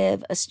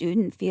 If a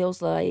student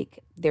feels like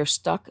they're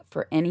stuck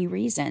for any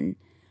reason,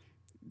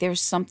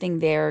 there's something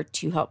there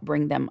to help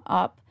bring them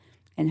up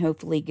and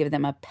hopefully give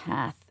them a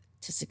path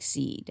to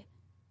succeed.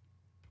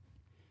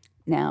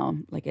 Now,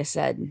 like I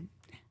said,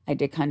 I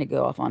did kind of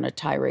go off on a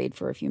tirade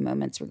for a few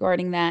moments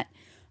regarding that,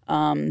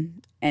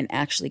 and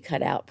actually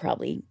cut out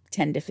probably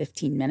 10 to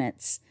 15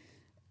 minutes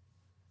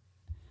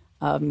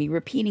of me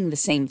repeating the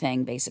same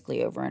thing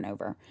basically over and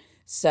over.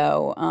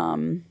 So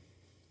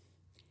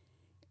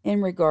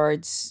in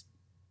regards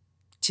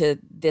to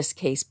this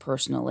case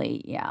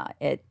personally, yeah,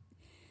 it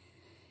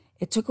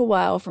took a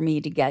while for me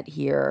to get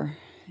here,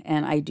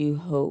 and I do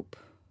hope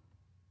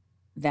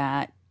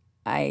that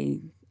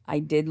I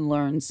did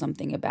learn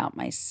something about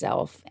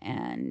myself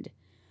and,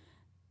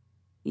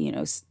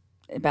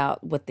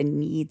 about what the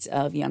needs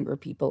of younger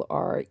people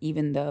are.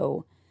 Even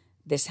though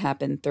this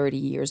happened 30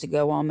 years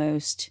ago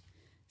almost,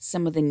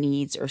 some of the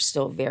needs are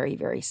still very,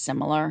 very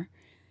similar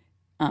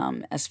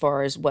as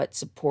far as what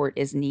support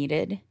is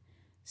needed.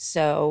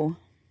 So,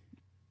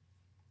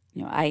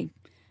 I,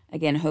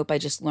 again, hope I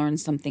just learned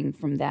something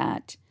from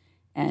that.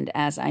 And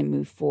as I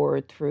move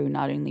forward through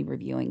not only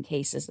reviewing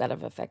cases that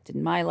have affected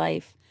my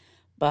life,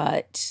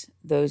 but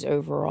those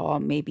overall,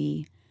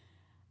 maybe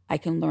I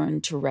can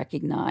learn to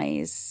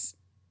recognize,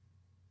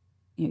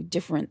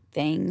 different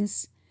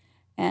things.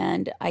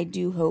 And I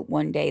do hope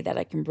one day that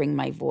I can bring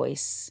my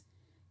voice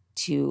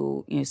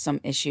to, some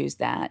issues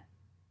that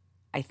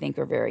I think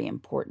are very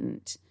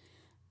important.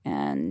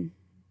 And,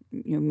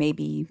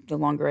 maybe the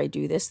longer I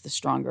do this, the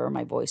stronger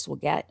my voice will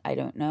get. I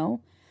don't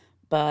know.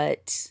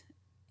 But,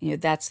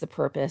 that's the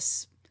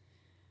purpose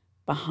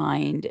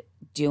behind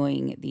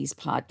doing these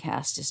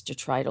podcasts, is to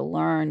try to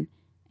learn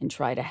and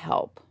try to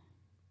help.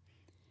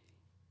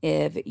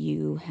 If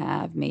you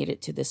have made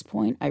it to this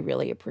point, I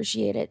really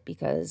appreciate it,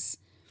 because,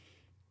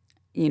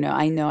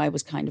 I know I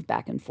was kind of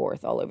back and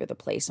forth all over the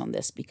place on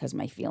this because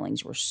my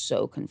feelings were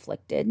so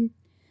conflicted.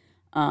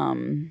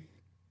 And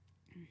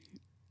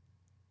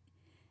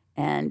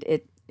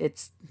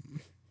it's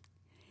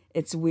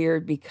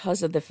weird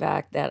because of the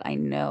fact that I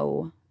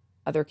know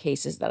other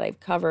cases that I've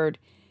covered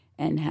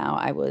and how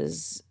I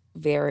was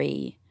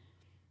very,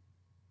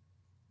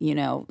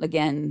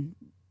 again,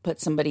 put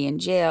somebody in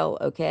jail.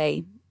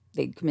 Okay,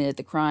 they committed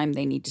the crime,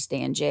 they need to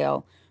stay in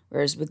jail.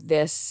 Whereas with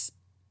this,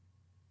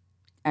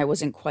 I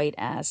wasn't quite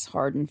as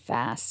hard and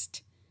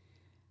fast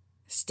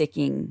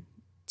sticking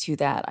to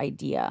that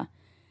idea.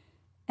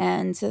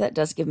 And so that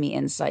does give me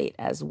insight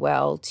as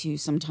well to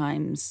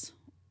sometimes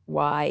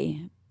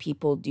why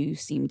people do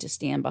seem to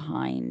stand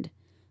behind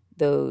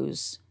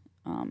those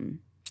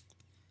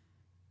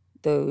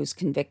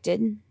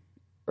convicted,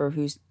 or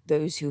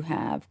those who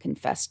have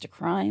confessed to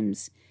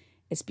crimes.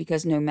 It's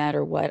because no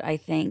matter what, I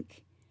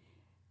think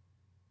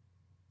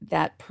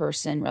that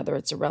person, whether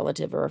it's a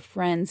relative or a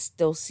friend,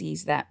 still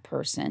sees that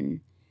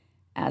person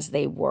as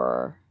they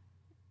were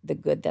the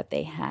good that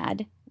they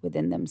had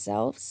within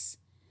themselves.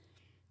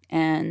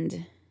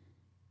 And,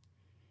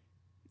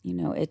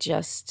 when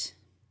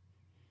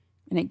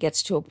it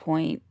gets to a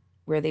point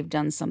where they've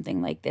done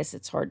something like this,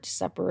 it's hard to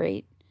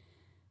separate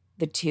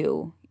the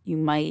two. You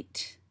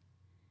might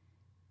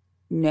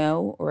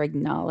know or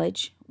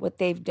acknowledge what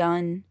they've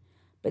done,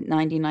 but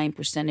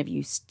 99% of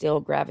you still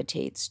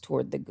gravitates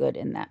toward the good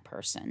in that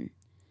person.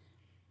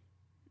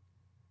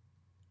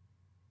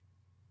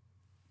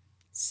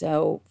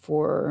 So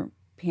for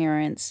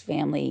parents,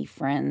 family,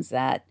 friends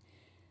that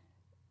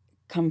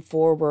come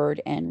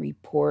forward and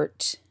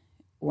report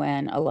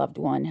when a loved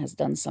one has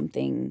done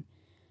something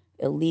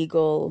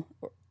illegal,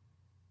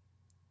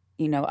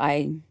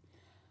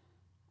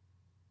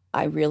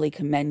 I really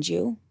commend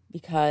you,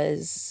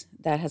 because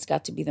that has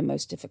got to be the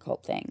most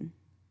difficult thing.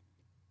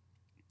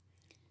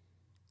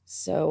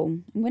 So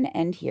I'm going to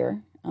end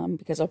here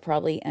because I'll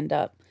probably end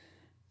up,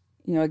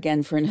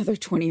 again, for another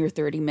 20 or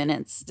 30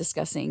 minutes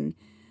discussing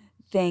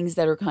things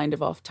that are kind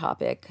of off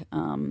topic.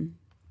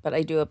 But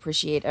I do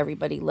appreciate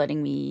everybody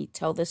letting me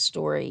tell this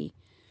story.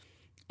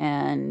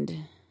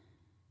 And,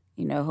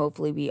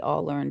 hopefully we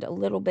all learned a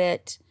little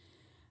bit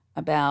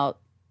about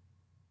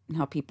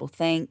how people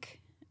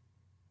think.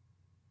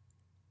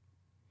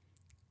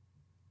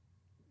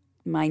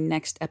 My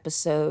next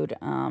episode,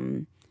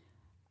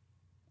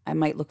 I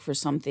might look for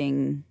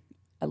something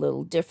a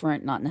little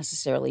different, not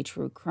necessarily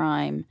true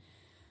crime,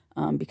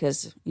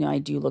 because, I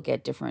do look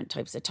at different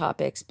types of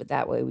topics, but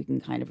that way we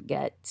can kind of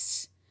get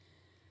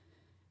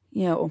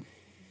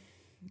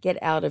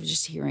out of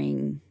just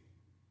hearing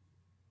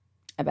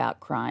about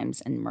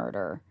crimes and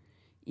murder,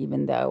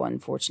 even though,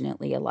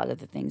 unfortunately, a lot of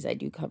the things I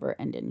do cover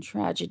end in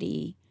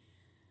tragedy.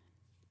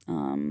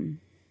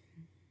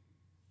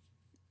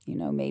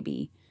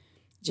 Maybe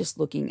just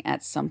looking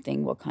at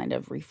something will kind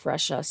of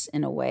refresh us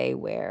in a way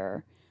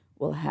where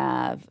we'll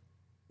have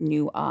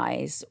new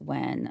eyes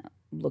when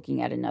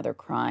looking at another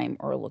crime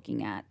or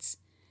looking at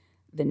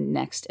the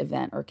next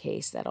event or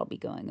case that I'll be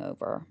going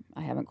over.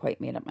 I haven't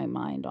quite made up my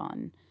mind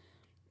on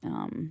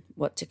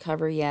what to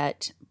cover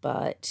yet,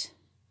 but,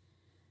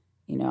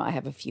 I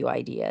have a few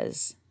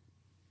ideas.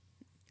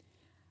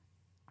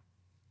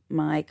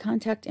 My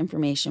contact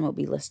information will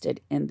be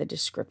listed in the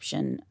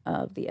description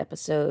of the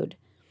episode.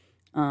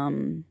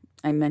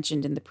 I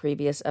mentioned in the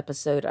previous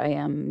episode I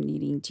am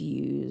needing to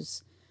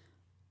use,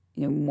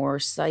 more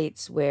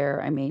sites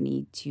where I may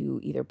need to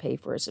either pay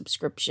for a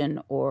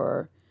subscription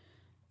or,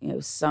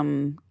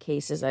 some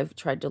cases I've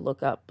tried to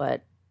look up,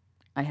 but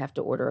I have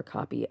to order a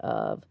copy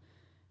of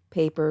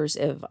papers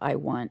if I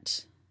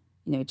want,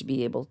 to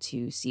be able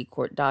to see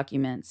court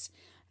documents.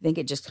 I think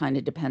it just kind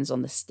of depends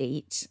on the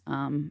state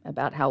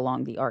about how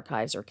long the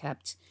archives are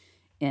kept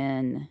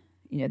in,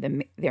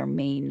 their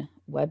main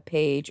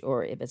webpage,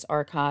 or if it's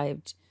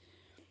archived.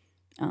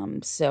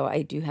 So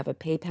I do have a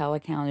PayPal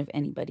account if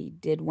anybody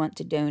did want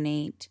to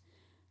donate.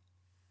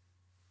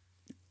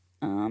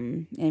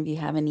 And if you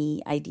have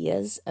any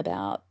ideas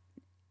about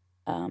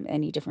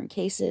any different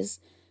cases,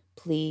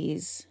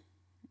 please,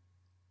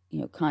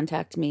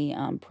 contact me.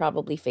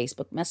 Probably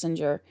Facebook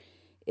Messenger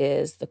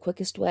is the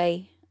quickest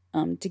way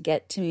to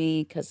get to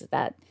me, because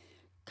that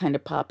kind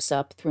of pops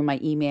up through my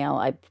email.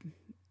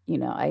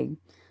 I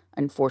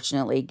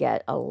unfortunately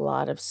get a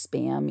lot of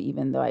spam,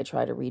 even though I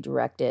try to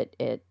redirect it.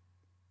 It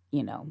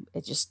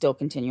just still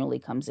continually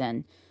comes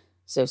in.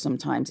 So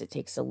sometimes it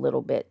takes a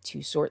little bit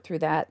to sort through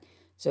that.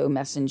 So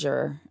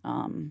Messenger,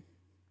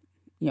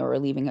 or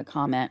leaving a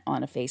comment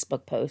on a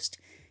Facebook post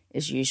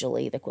is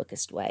usually the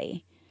quickest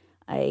way.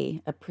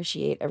 I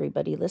appreciate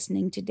everybody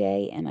listening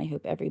today, and I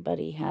hope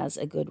everybody has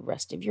a good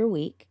rest of your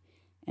week,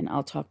 and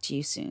I'll talk to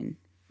you soon.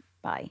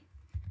 Bye.